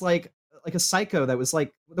that he was like a psycho. That was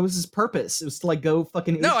his purpose. It was to like go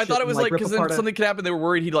fucking. No, I thought it was like because then something could happen. They were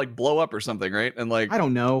worried he'd like blow up or something, right? And like I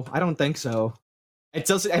don't know. I don't think so. It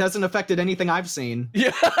hasn't affected anything I've seen.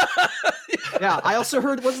 Yeah. Yeah. I also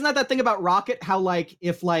heard, wasn't that thing about Rocket? How like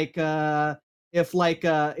if he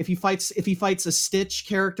fights a Stitch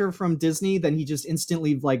character from Disney, then he just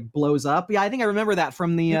instantly like blows up. Yeah, I think I remember that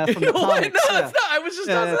from the comics. No, it's not. I was just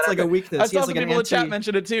it's like a weakness. I saw some people in chat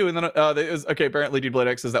mentioned it too, and then it was okay. Apparently, Dude Blade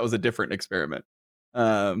X says that was a different experiment.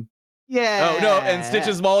 Yeah. Oh no, and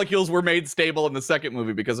Stitch's molecules were made stable in the second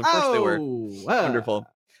movie because of course they were. Wonderful.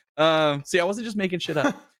 See, I wasn't just making shit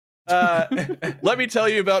up. Let me tell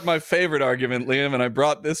you about my favorite argument, Liam, and I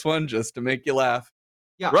brought this one just to make you laugh.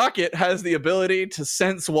 Yeah. Rocket has the ability to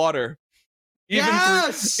sense water.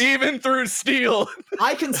 Even through steel.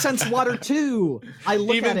 I can sense water too. I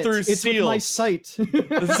look even at it. Through it's steel. with my sight. So,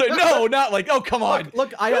 no, not like, oh, come on.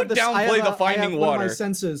 Look, I have downplay the finding water. One of my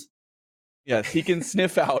senses. Yes, he can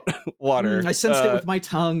sniff out water. I sensed it with my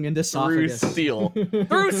tongue and esophagus. Through steel.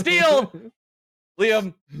 Through steel!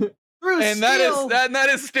 Liam. That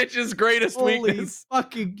is Stitch's greatest weakness.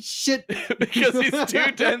 Fucking shit. Because he's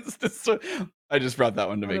too dense to swim. I just brought that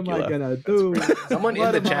one to make you laugh. What am I gonna do? Someone in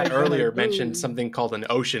the chat earlier mentioned something called an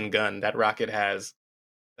ocean gun that Rocket has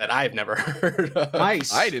that I've never heard of.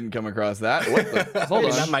 Nice. I didn't come across that. What the? Hold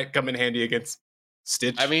on. That might come in handy against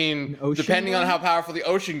Stitch. I mean, depending on how powerful the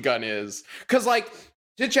ocean gun is. Because, like,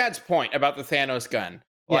 to Chad's point about the Thanos gun,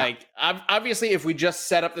 like, obviously, if we just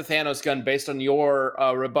set up the Thanos gun based on your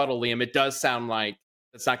rebuttal, Liam, it does sound like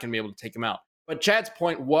it's not going to be able to take him out. But Chad's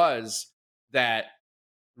point was that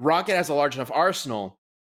Rocket has a large enough arsenal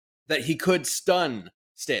that he could stun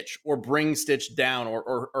Stitch or bring Stitch down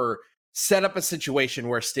or set up a situation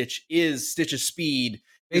where Stitch's speed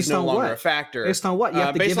is Based no on longer what? a factor. Based on what? You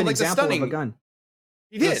have to based give on, an like, the example stunning- of a gun.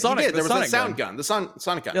 He did. Sonic- There the was Sonic a sound gun. gun. The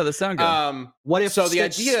Sonic gun. Yeah, the sound gun. What if so the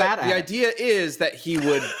Stitch spat at it? idea is that he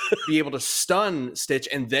would be able to stun Stitch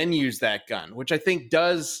and then use that gun, which I think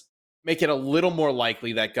does make it a little more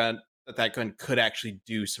likely that gun could actually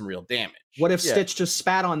do some real damage. What if Yeah. Stitch just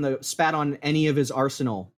spat on any of his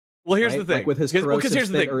arsenal? Well, here's right? the thing. Like with his Because corrosive here's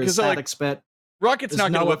the spit thing. or his Because static spit, Rocket's this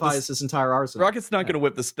not going to whip nullifies his entire arsenal. Rocket's not going to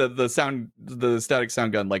whip the static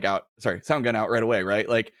sound gun sound gun out right away, right?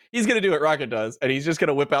 Like he's going to do what Rocket does, and he's just going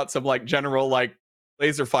to whip out some like general like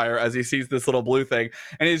laser fire as he sees this little blue thing,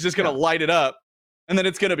 and he's just going to light it up, and then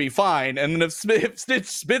it's going to be fine. And then if Stitch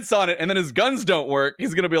spits on it, and then his guns don't work,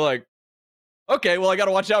 he's going to be like, okay, well I got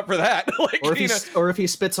to watch out for that. Like, or if he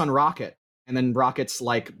spits on Rocket, and then Rocket's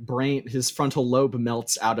like his frontal lobe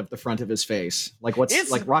melts out of the front of his face. Like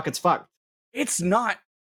Rocket's fucked. It's not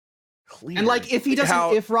clear. And like if he doesn't,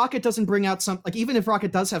 how- if Rocket doesn't bring out even if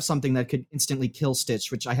Rocket does have something that could instantly kill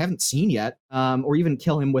Stitch, which I haven't seen yet, or even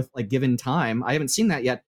kill him with like given time, I haven't seen that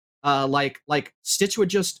yet. Like Stitch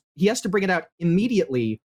would he has to bring it out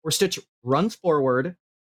immediately, or Stitch runs forward,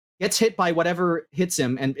 gets hit by whatever hits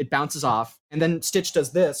him, and it bounces off, and then Stitch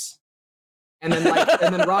does this. And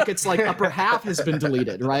then Rocket's like upper half has been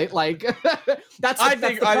deleted, right? Like I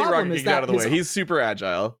think Rocket can get out of the way. He's super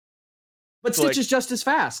agile. But Stitch is just as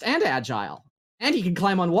fast and agile. And he can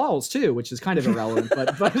climb on walls too, which is kind of irrelevant.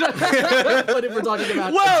 But but if we're talking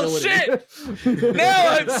about agility. Shit!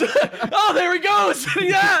 Now there he goes!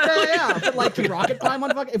 yeah. But like, can Rocket climb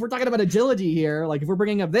on? If we're talking about agility here, like if we're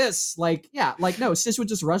bringing up this, like no, Stitch would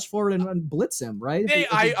just rush forward and blitz him, right? Hey,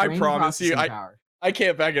 I promise you, I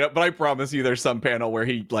can't back it up, but I promise you, there's some panel where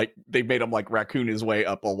they made him like raccoon his way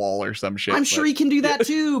up a wall or some shit. I'm sure he can do that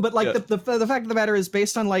too, but like Yeah. the fact of the matter is,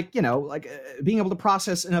 based on like being able to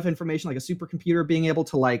process enough information, like a supercomputer, being able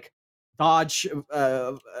to like dodge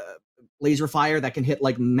laser fire that can hit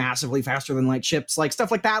like massively faster than light ships, like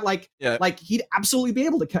stuff like that. Like he'd absolutely be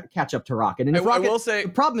able to catch up to Rocket. And if Rocket, I will say, the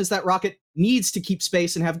problem is that Rocket needs to keep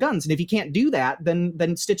space and have guns, and if he can't do that,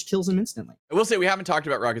 then Stitch kills him instantly. I will say we haven't talked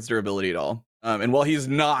about Rocket's durability at all. And while he's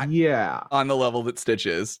not on the level that Stitch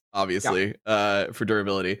is, obviously, for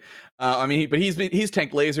durability, but he's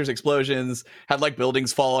tanked lasers, explosions, had like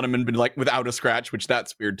buildings fall on him and been like without a scratch, which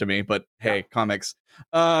that's weird to me. But hey, comics,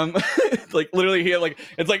 like literally he had like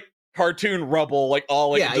it's like cartoon rubble, like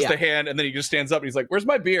all like a hand, and then he just stands up and he's like, "Where's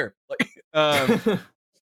my beer?" Like,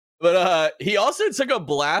 but he also took a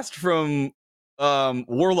blast from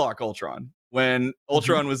Warlock Ultron when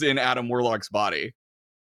Ultron was in Adam Warlock's body.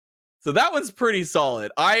 So that one's pretty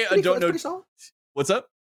solid. I don't know. Pretty solid. What's up?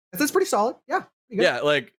 That's pretty solid. Yeah. Yeah,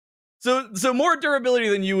 like so more durability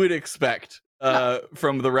than you would expect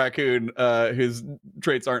from the raccoon, whose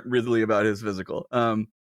traits aren't really about his physical.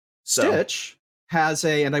 Stitch has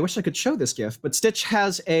and I wish I could show this GIF, but Stitch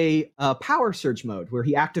has a power surge mode where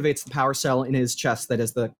he activates the power cell in his chest that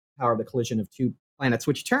has the power of the collision of two planets,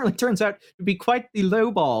 which turns out to be quite the low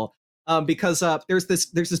ball. Because there's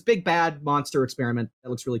this big bad monster experiment that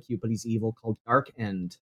looks really cute, but he's evil, called Dark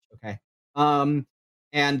End. Okay.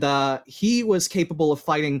 And he was capable of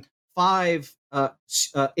fighting 5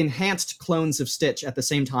 enhanced clones of Stitch at the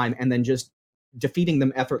same time, and then just defeating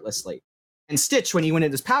them effortlessly. And Stitch, when he went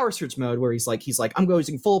into his power surge mode, where he's like, I'm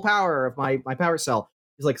using full power of my power cell,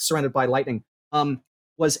 he's like surrounded by lightning,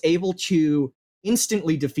 was able to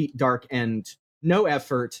instantly defeat Dark End, no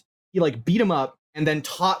effort. He like beat him up, and then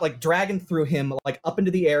dragon threw him like up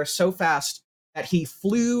into the air so fast that he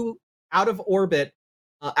flew out of orbit,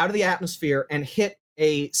 out of the atmosphere, and hit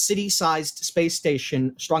a city-sized space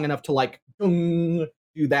station strong enough to like do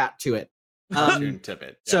that to it. Tip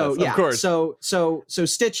it. So of course. So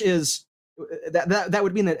Stitch is that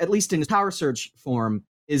would mean that at least in his power surge form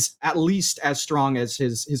is at least as strong as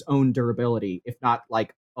his own durability, if not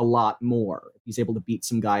like a lot more. He's able to beat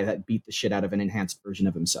some guy that beat the shit out of an enhanced version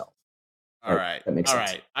of himself. All right. That makes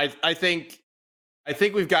sense. Right. I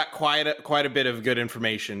think we've got quite a bit of good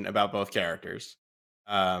information about both characters.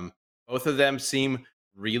 Both of them seem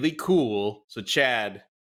really cool. So Chad,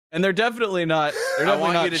 and they're definitely not. I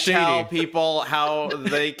want you to shady. tell people how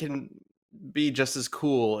they can be just as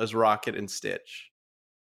cool as Rocket and Stitch.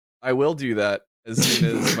 I will do that as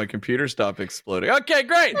soon as my computer stops exploding. Okay,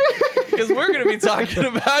 great. Because we're going to be talking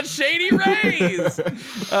about Shady Rays,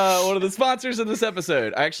 one of the sponsors of this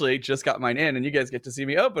episode. I actually just got mine in, and you guys get to see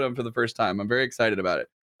me open them for the first time. I'm very excited about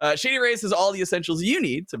it. Shady Rays has all the essentials you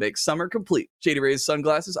need to make summer complete. Shady Rays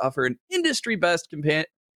sunglasses offer an industry-best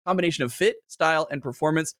combination of fit, style, and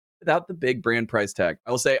performance without the big brand price tag.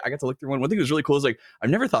 I will say I got to look through one. One thing that was really cool is like I've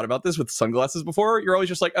never thought about this with sunglasses before. You're always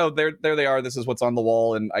just like, oh, there they are. This is what's on the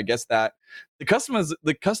wall, and I guess that the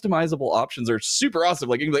customizable options are super awesome.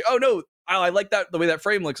 Like you can be like, oh no, I like that the way that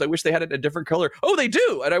frame looks. I wish they had it in a different color. Oh, they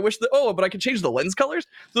do, and I wish but I can change the lens colors.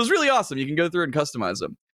 So it's really awesome. You can go through and customize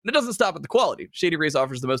them. And it doesn't stop at the quality. Shady Rays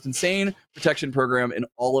offers the most insane protection program in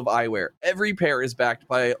all of eyewear. Every pair is backed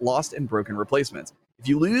by lost and broken replacements. If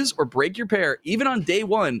you lose or break your pair, even on day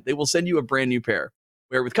one, they will send you a brand new pair.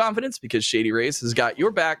 Wear with confidence because Shady Rays has got your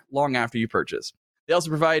back long after you purchase. They also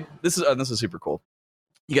provide, this is super cool.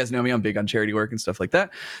 You guys know me, I'm big on charity work and stuff like that.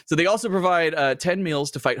 So they also provide 10 meals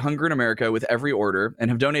to fight hunger in America with every order and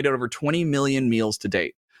have donated over 20 million meals to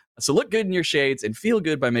date. So look good in your shades and feel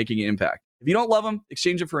good by making an impact. If you don't love them,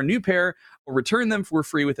 exchange them for a new pair or return them for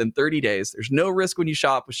free within 30 days. There's no risk when you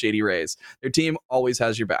shop with Shady Rays. Their team always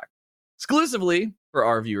has your back. Exclusively for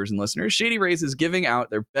our viewers and listeners, Shady Rays is giving out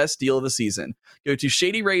their best deal of the season. Go to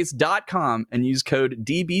shadyrays.com and use code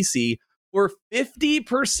DBC for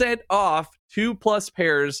 50% off 2+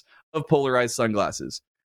 pairs of polarized sunglasses.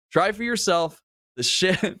 Try for yourself the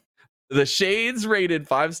shades rated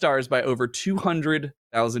 5 stars by over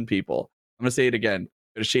 200,000 people. I'm going to say it again.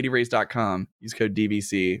 Go to shadyrays.com, use code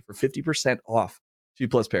DBC for 50% off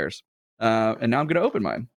 2+ pairs. And now I'm going to open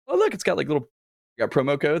mine. Oh, look, it's got like got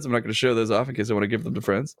promo codes. I'm not going to show those off in case I want to give them to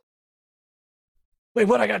friends. Wait,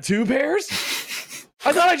 what? I got 2 pairs?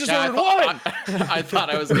 I thought I just ordered one. I thought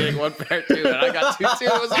I was getting 1 pair too, and I got 2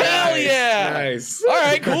 too. It was Hell nice. yeah. Nice. All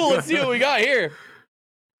right, cool. Let's see what we got here.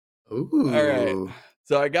 Ooh. All right.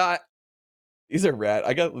 So I got, these are rad.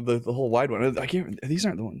 I got the whole wide one. These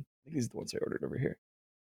aren't the one. I think these are the ones I ordered over here.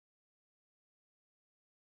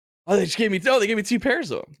 Oh, they gave me 2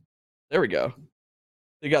 pairs of them. There we go.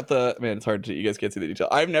 They got it's hard to, you guys can't see the detail.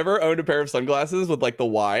 I've never owned a pair of sunglasses with like the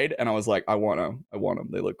wide, and I was like, I want them.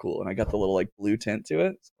 They look cool. And I got the little like blue tint to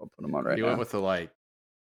it. So I'll put them on right now. You went with the like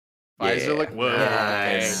visor look? Whoa.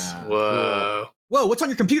 Nice. Okay. Whoa. Whoa, what's on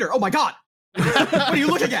your computer? Oh my god! What are you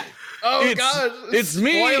looking at? Oh gosh. It's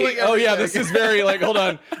me. Spoiling Oh yeah, everything. this is very like, hold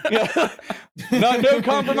on. Yeah. No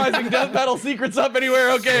compromising death battle secrets up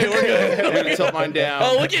anywhere. Okay, we're good. I'm gonna tilt mine down.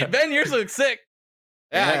 Oh, look at Ben, yours looks sick.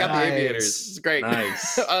 Yeah, I got the Nice. aviators. It's great.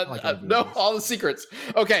 Nice. like No, aviators. all the secrets.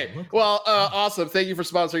 Okay. Well, awesome. Thank you for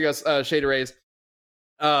sponsoring us, Shady Rays.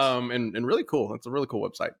 And really cool. It's a really cool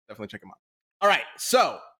website. Definitely check them out. All right.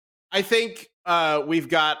 So I think we've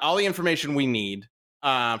got all the information we need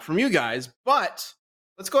from you guys, but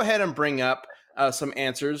let's go ahead and bring up some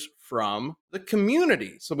answers from the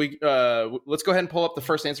community. So let's go ahead and pull up the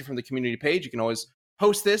first answer from the community page. You can always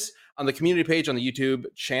post this on the community page on the YouTube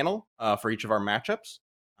channel for each of our matchups.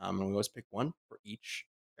 And we always pick one for each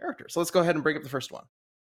character. So let's go ahead and bring up the first one.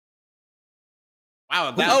 Wow,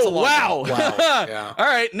 that's a long wow. one. Yeah. All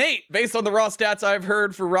right, Nate, based on the raw stats I've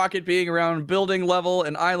heard for Rocket being around building level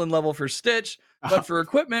and island level for Stitch, but for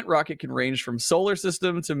equipment, Rocket can range from solar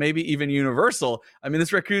system to maybe even universal. I mean,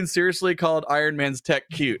 this raccoon seriously called Iron Man's tech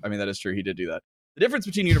cute. I mean, that is true. He did do that. The difference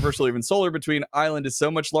between universal or even solar between island is so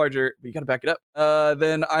much larger, but you got to back it up,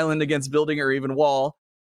 than island against building or even wall,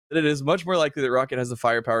 that it is much more likely that Rocket has the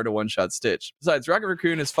firepower to one-shot Stitch. Besides, Rocket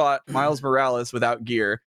Raccoon has fought Miles Morales without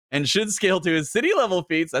gear and should scale to his city level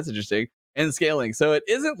feats, that's interesting, and scaling. So it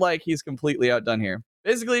isn't like he's completely outdone here.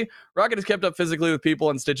 Basically, Rocket has kept up physically with people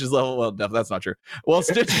on Stitch's level. Well, no, that's not true. Well,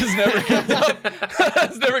 Stitch has never kept up.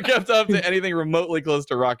 Has never kept up to anything remotely close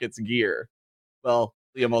to Rocket's gear. Well,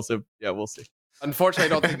 Liam also, yeah, we'll see. Unfortunately,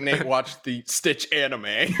 I don't think Nate watched the Stitch anime.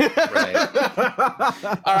 Right. All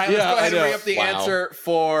right, let's Yeah, go ahead I and know. bring up the Wow. answer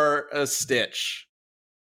for Stitch.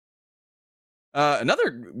 Another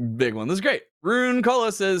big one. This is great. Rune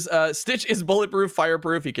Cola says Stitch is bulletproof,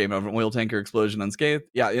 fireproof. He came out of an oil tanker explosion unscathed.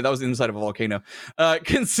 Yeah, that was inside of a volcano.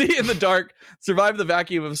 Can see in the dark, survive the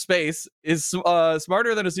vacuum of space, is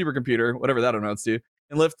smarter than a supercomputer, whatever that amounts to,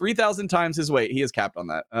 and lift 3,000 times his weight. He is capped on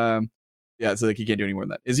that. Yeah, so like he can't do any more than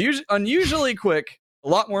that. Is unusually quick, a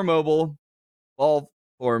lot more mobile. Ball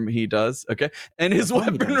form he does. Okay, and his That's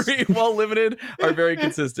what he weaponry, while limited, are very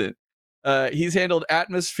consistent. He's handled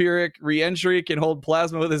atmospheric re-entry, can hold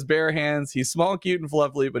plasma with his bare hands. He's small, cute, and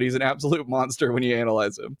fluffy, but he's an absolute monster when you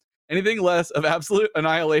analyze him. Anything less of absolute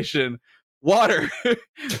annihilation, water,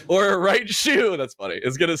 or a right shoe, that's funny,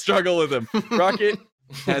 is going to struggle with him. Rocket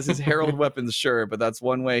has his herald weapons, sure, but that's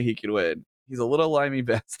one way he can win. He's a little limey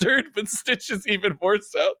bastard, but Stitch is even more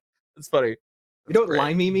so. That's funny. You know what great.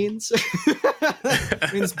 limey means?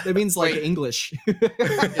 it means like Wait. English.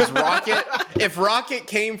 Is Rocket, if Rocket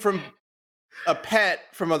came from a pet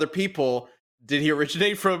from other people, did he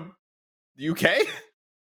originate from the UK?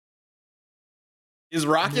 Is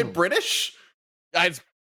Rocket No. British?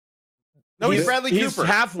 No, he's Bradley He's Cooper.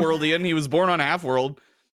 Half-Worldian. He was born on Half-World.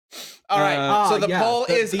 All right. So the poll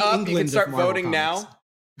is the up. England You can of start Marvel voting Comics.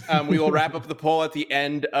 now. We will wrap up the poll at the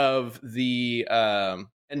end of the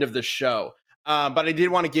show. But I did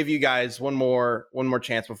want to give you guys one more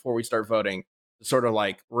chance before we start voting to sort of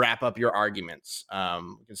like wrap up your arguments. We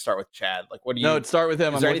can start with Chad. Like, what do you? No, start with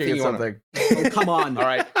him. Is I'm there looking anything at you wanna- something. Oh, come on. All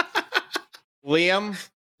right, Liam.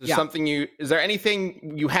 Yeah. Is there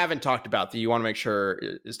anything you haven't talked about that you want to make sure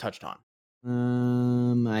is touched on?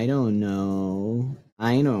 I don't know.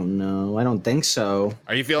 I don't think so.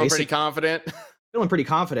 Are you feeling pretty Basic- confident? Feeling pretty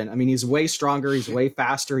confident. I mean, he's way stronger. He's way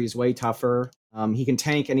faster. He's way tougher. He can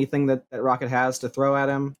tank anything that Rocket has to throw at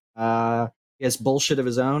him. He has bullshit of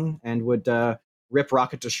his own and would rip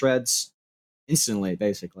Rocket to shreds instantly,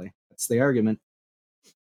 basically. That's the argument.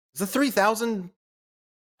 Is the 3,000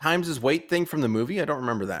 times his weight thing from the movie? I don't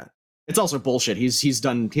remember that. It's also bullshit. He has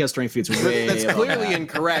strength feats way That's above clearly that.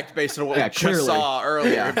 incorrect based on what Yeah, we just clearly. saw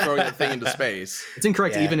earlier, Yeah. throwing the thing into space. It's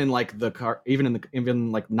incorrect Yeah. even in like the car,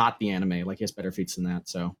 even like not the anime. Like he has better feats than that.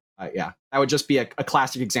 So yeah, that would just be a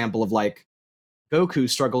classic example of like Goku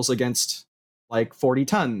struggles against like 40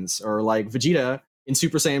 tons, or like Vegeta in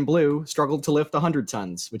Super Saiyan Blue struggled to lift 100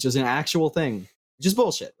 tons, which is an actual thing, which is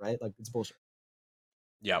bullshit, right? Like it's bullshit.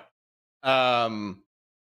 Yep. Okay.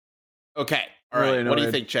 All Really right. What do you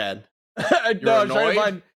annoyed. think, Chad? No, I'm trying to annoyed?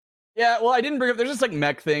 find. Yeah, well, I didn't bring up. There's just like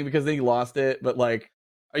mech thing because then he lost it, but like,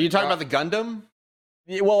 Are you talking about the Gundam?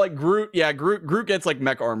 yeah, well, like Groot. Yeah, Groot gets like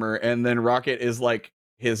mech armor, and then Rocket is like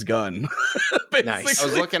his gun. Nice. I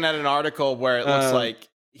was looking at an article where it looks Um, like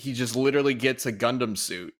he just literally gets a Gundam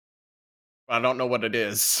suit. But I don't know what it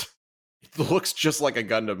is. It looks just like a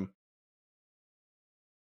Gundam.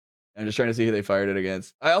 I'm just trying to see who they fired it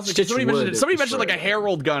against. I also Stitch somebody would mentioned like a destroy it.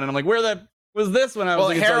 Herald gun, and I'm like, where the was this when I was Well,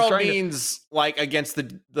 looking? So I was Herald trying to- means like against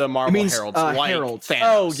the Marvel It means, Heralds, like Herald. Thanos.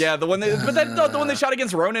 Oh yeah, the one they but that no, the one they shot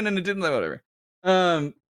against Ronan and it didn't whatever.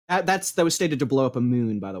 That was stated to blow up a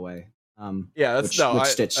moon, by the way. Yeah, that's which, no. which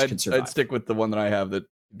Stitch could survive. I'd stick with the one that I have that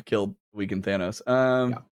killed weakened Thanos.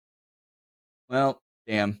 Well,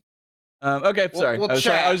 damn. Okay, Well- sorry. well,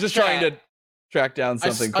 I was just trying chat. to track down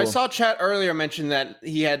something cool. I saw Chat earlier mention that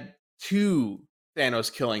he had 2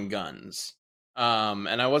 Thanos killing guns.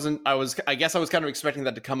 And I guess I was kind of expecting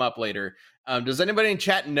that to come up later. Does anybody in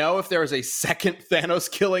chat know if there is a second Thanos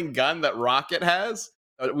killing gun that Rocket has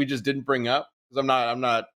that we just didn't bring up? Because I'm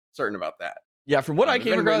not certain about that. Yeah, from what I if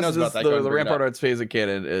came anybody across, knows about that, go ahead and the bring it Rampart up. Arts phase of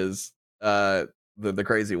canon is the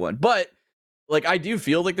crazy one. But like I do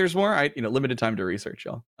feel like there's more. Limited time to research,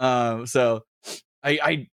 y'all. So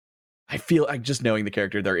I feel like just knowing the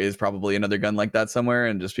character, there is probably another gun like that somewhere,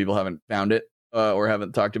 and just people haven't found it or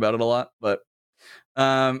haven't talked about it a lot. But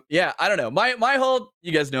yeah, I don't know. My whole,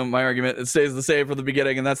 you guys know my argument. It stays the same from the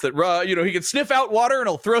beginning, and that's that he can sniff out water and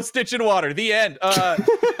he'll throw Stitch in water. The end.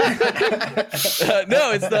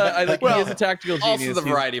 No, it's he is a tactical genius. Also, the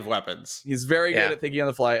variety of weapons. He's very good at thinking on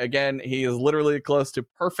the fly. Again, he is literally close to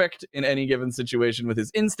perfect in any given situation with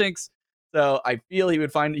his instincts. So I feel he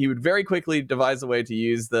would very quickly devise a way to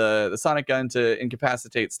use the sonic gun to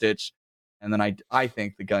incapacitate Stitch, and then I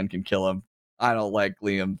think the gun can kill him. I don't like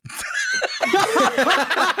Liam.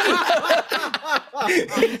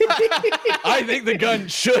 I think the gun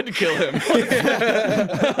should kill him.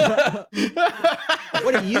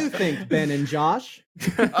 What do you think, Ben and Josh?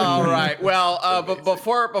 All right. Well, but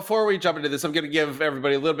before we jump into this, I'm going to give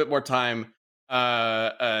everybody a little bit more time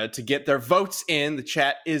to get their votes in. The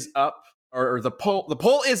chat is up, or the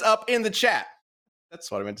poll is up in the chat. That's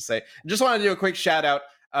what I meant to say. I just want to do a quick shout out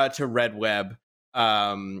to Red Web,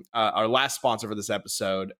 our last sponsor for this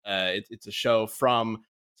episode. It's a show from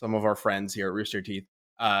some of our friends here at Rooster Teeth.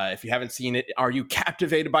 If you haven't seen it, are you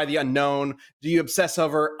captivated by the unknown? Do you obsess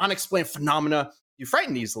over unexplained phenomena? Do you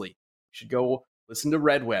frighten easily? You should go listen to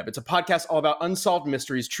Red Web. It's a podcast all about unsolved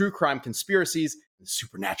mysteries, true crime, conspiracies, and the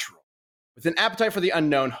supernatural. With an appetite for the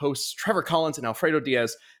unknown, hosts Trevor Collins and Alfredo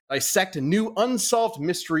Diaz dissect a new unsolved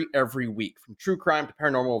mystery every week. From true crime to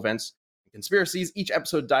paranormal events and conspiracies, each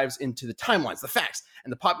episode dives into the timelines, the facts,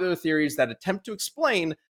 and the popular theories that attempt to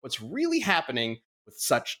explain what's really happening with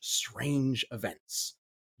such strange events.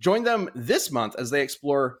 Join them this month as they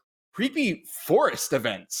explore creepy forest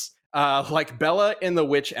events like Bella in the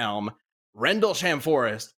Witch Elm, Rendlesham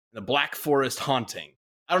Forest, and the Black Forest Haunting.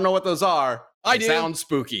 I don't know what those are. I They do. sound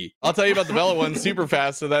spooky. I'll tell you about the Bella one super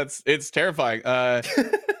fast. So it's terrifying.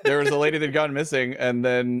 There was a lady that had gone missing, and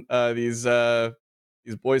then these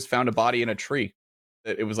boys found a body in a tree.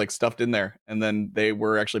 It was like stuffed in there, and then they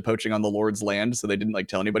were actually poaching on the Lord's land, so they didn't like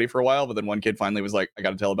tell anybody for a while. But then one kid finally was like, "I got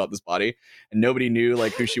to tell about this body," and nobody knew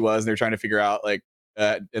like who she was, and they were trying to figure out like.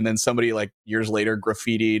 And then somebody like years later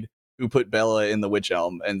graffitied who put Bella in the Witch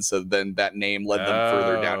Elm, and so then that name led them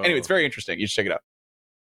further down. Anyway, it's very interesting. You should check it out.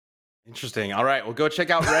 Interesting. All right. Well, go check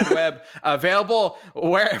out Red Web. Available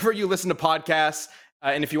wherever you listen to podcasts.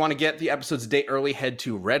 And if you want to get the episodes a day early, head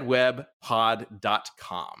to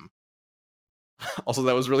redwebpod.com. Also,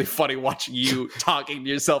 that was really funny watching you talking to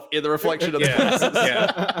yourself in the reflection of the glasses.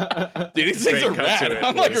 Yeah. Dude, these things are rad.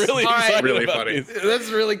 I'm like really excited really about funny. these. That's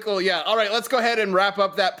really cool. Yeah. All right. Let's go ahead and wrap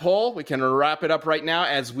up that poll. We can wrap it up right now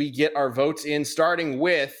as we get our votes in, starting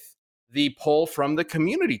with the poll from the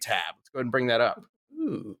community tab. Let's go ahead and bring that up.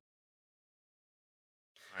 Ooh.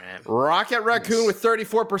 All right. Rocket Raccoon with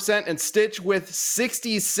 34% and Stitch with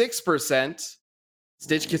 66%.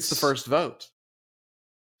 Stitch gets the first vote.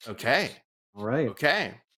 Okay. All right.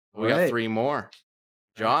 Okay. We All got right. 3 more.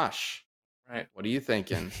 Josh. Right. What are you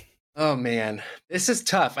thinking? Oh man, this is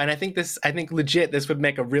tough, and I think legit this would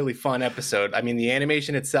make a really fun episode. I mean, the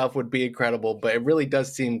animation itself would be incredible, but it really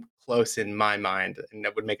does seem close in my mind, and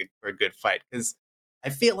that would make it for a good fight. Because I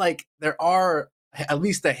feel like there are at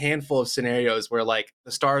least a handful of scenarios where like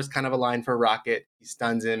the stars kind of align for Rocket, he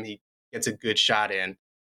stuns him, he gets a good shot in.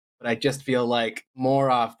 But I just feel like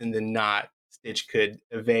more often than not, Stitch could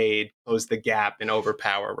evade, close the gap, and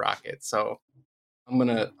overpower Rocket. So I'm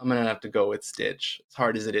gonna have to go with Stitch, as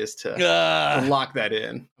hard as it is to lock that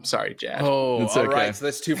in. I'm sorry, Jad. Oh, It's all okay. right. So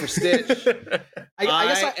that's 2 for Stitch. I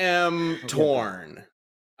guess I am torn.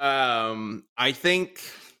 I think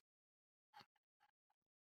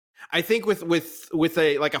with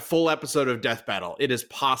a like a full episode of Death Battle, it is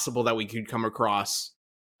possible that we could come across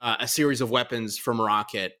a series of weapons from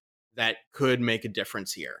Rocket that could make a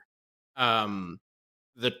difference here.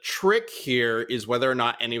 The trick here is whether or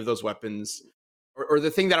not any of those weapons, or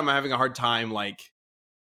the thing that I'm having a hard time like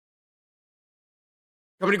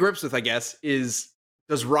coming to grips with, I guess, is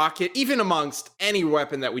does Rocket, even amongst any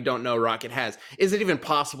weapon that we don't know Rocket has, is it even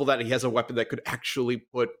possible that he has a weapon that could actually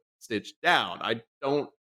put Stitch down? I don't,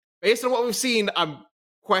 based on what we've seen, I'm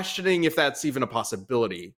questioning if that's even a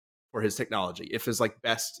possibility for his technology, if his like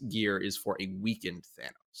best gear is for a weakened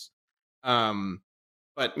Thanos.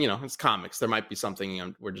 But you know, it's comics. There might be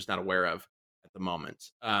something we're just not aware of at the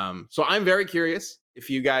moment. So I'm very curious if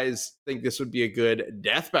you guys think this would be a good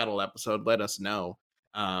Death Battle episode. Let us know.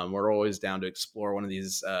 We're always down to explore one of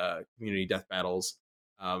these community death battles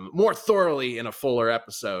more thoroughly in a fuller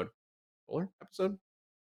episode. Fuller episode?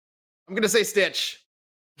 I'm gonna say Stitch.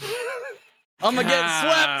 I'm gonna get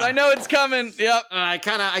swept. I know it's coming. Yep. I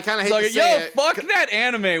kind of hate So, to say it. fuck that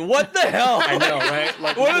anime. What the hell? I know, right?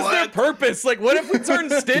 Like, What is their purpose? Like, what if we turn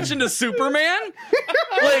Stitch into Superman?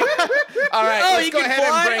 Like, All right, oh, let's he go can ahead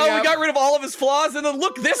fly. and bring Oh, up. we got rid of all of his flaws, and then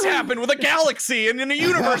look, this happened with a galaxy and in a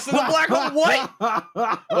universe in the black hole. What?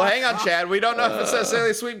 Well, hang on, Chad. We don't know if it's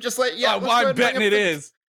necessarily sweet. Just let Yeah, let's go ahead I'm and bring betting up it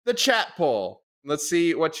is. the chat poll. Let's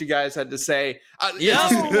see what you guys had to say. Yo!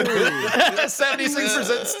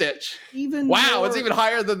 76% Stitch. Even Wow, more- it's even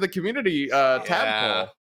higher than the community tab Yeah. poll.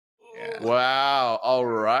 Yeah. Wow. All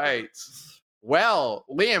right. Well,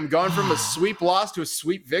 Liam, going from a sweep loss to a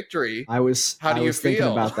sweep victory. I was How do you thinking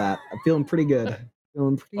feel? about that. I'm feeling pretty good.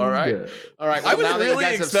 Feeling pretty All right. good. All right. I Well, was now that you really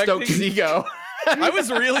guys have stoked his expecting- ego. I was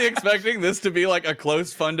really expecting this to be like a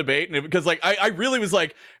close, fun debate, and because like I really was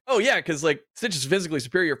like, oh yeah, because like Stitch is physically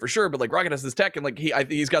superior for sure, but like Rocket has this tech, and like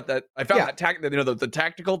he's got that. I found Yeah. that the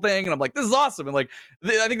tactical thing, and I'm like, this is awesome, and like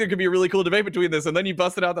I think there could be a really cool debate between this, and then you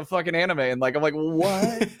busted out the fucking anime, and like I'm like,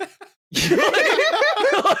 what?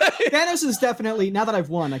 Thanos is definitely, now that I've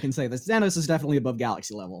won, I can say this. Thanos is definitely above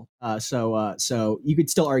Galaxy level. So you could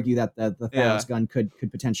still argue that the Thanos Yeah. gun could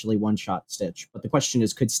potentially one-shot Stitch. But the question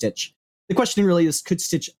is, could Stitch? The question really is, could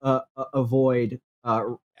Stitch avoid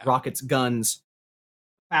Rocket's guns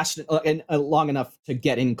fast and long enough to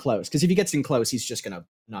get in close? Because if he gets in close, he's just gonna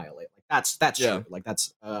annihilate. Like that's Yeah. true. Like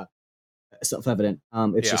that's self-evident.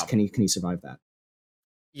 It's Yeah. just can he survive that?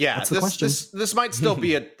 Yeah, That's the question. this might still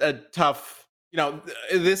be a tough. You know,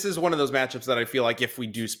 this is one of those matchups that I feel like if we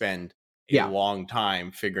do spend a Yeah. long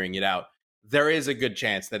time figuring it out, there is a good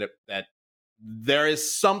chance that that there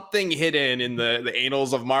is something hidden in the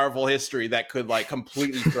annals of Marvel history that could like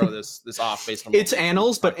completely throw this off based on what It's we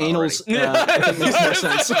annals, but talked about annals already. I think makes more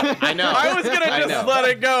sense. I know. I was gonna I just know. let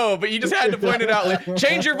it go, but you just had to point it out. Like,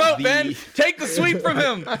 change your vote, Ben. Take the sweep from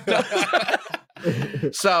him.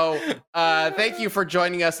 So, thank you for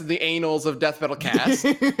joining us in the annals of Death Metal Cast.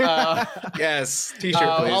 Yes. T-shirt,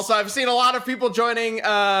 please. Also, I've seen a lot of people joining,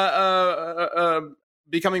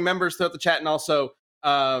 becoming members throughout the chat, and also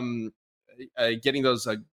getting those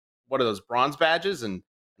what are those bronze badges and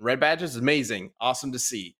red badges? Amazing, awesome to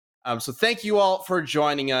see. So thank you all for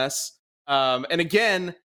joining us. And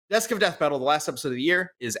again, Desk of Death Battle, the last episode of the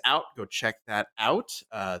year, is out. Go check that out.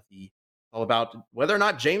 All about whether or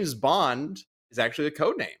not James Bond is actually a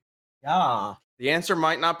code name. Yeah. The answer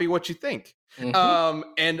might not be what you think. Mhm.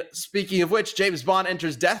 And speaking of which, James Bond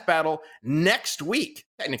enters Death Battle next week,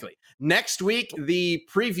 technically. Next week, the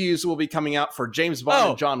previews will be coming out for James Bond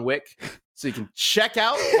and John Wick. So you can check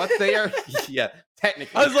out what they are. Yeah,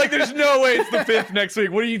 technically. I was like, there's no way it's the 5th next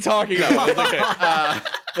week. What are you talking about?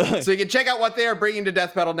 Okay. So you can check out what they are bringing to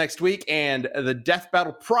Death Battle next week. And the Death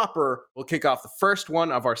Battle proper will kick off the first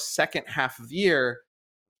one of our second half of the year.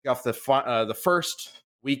 Kick off the first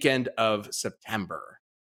weekend of September.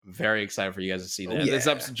 I'm very excited for you guys to see that. This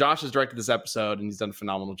episode, Josh has directed this episode, and he's done a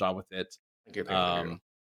phenomenal job with it. A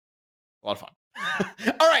lot of fun.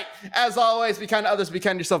 All right. As always, be kind to others, be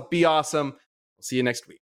kind to yourself, be awesome. We'll see you next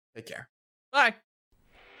week. Take care. Bye.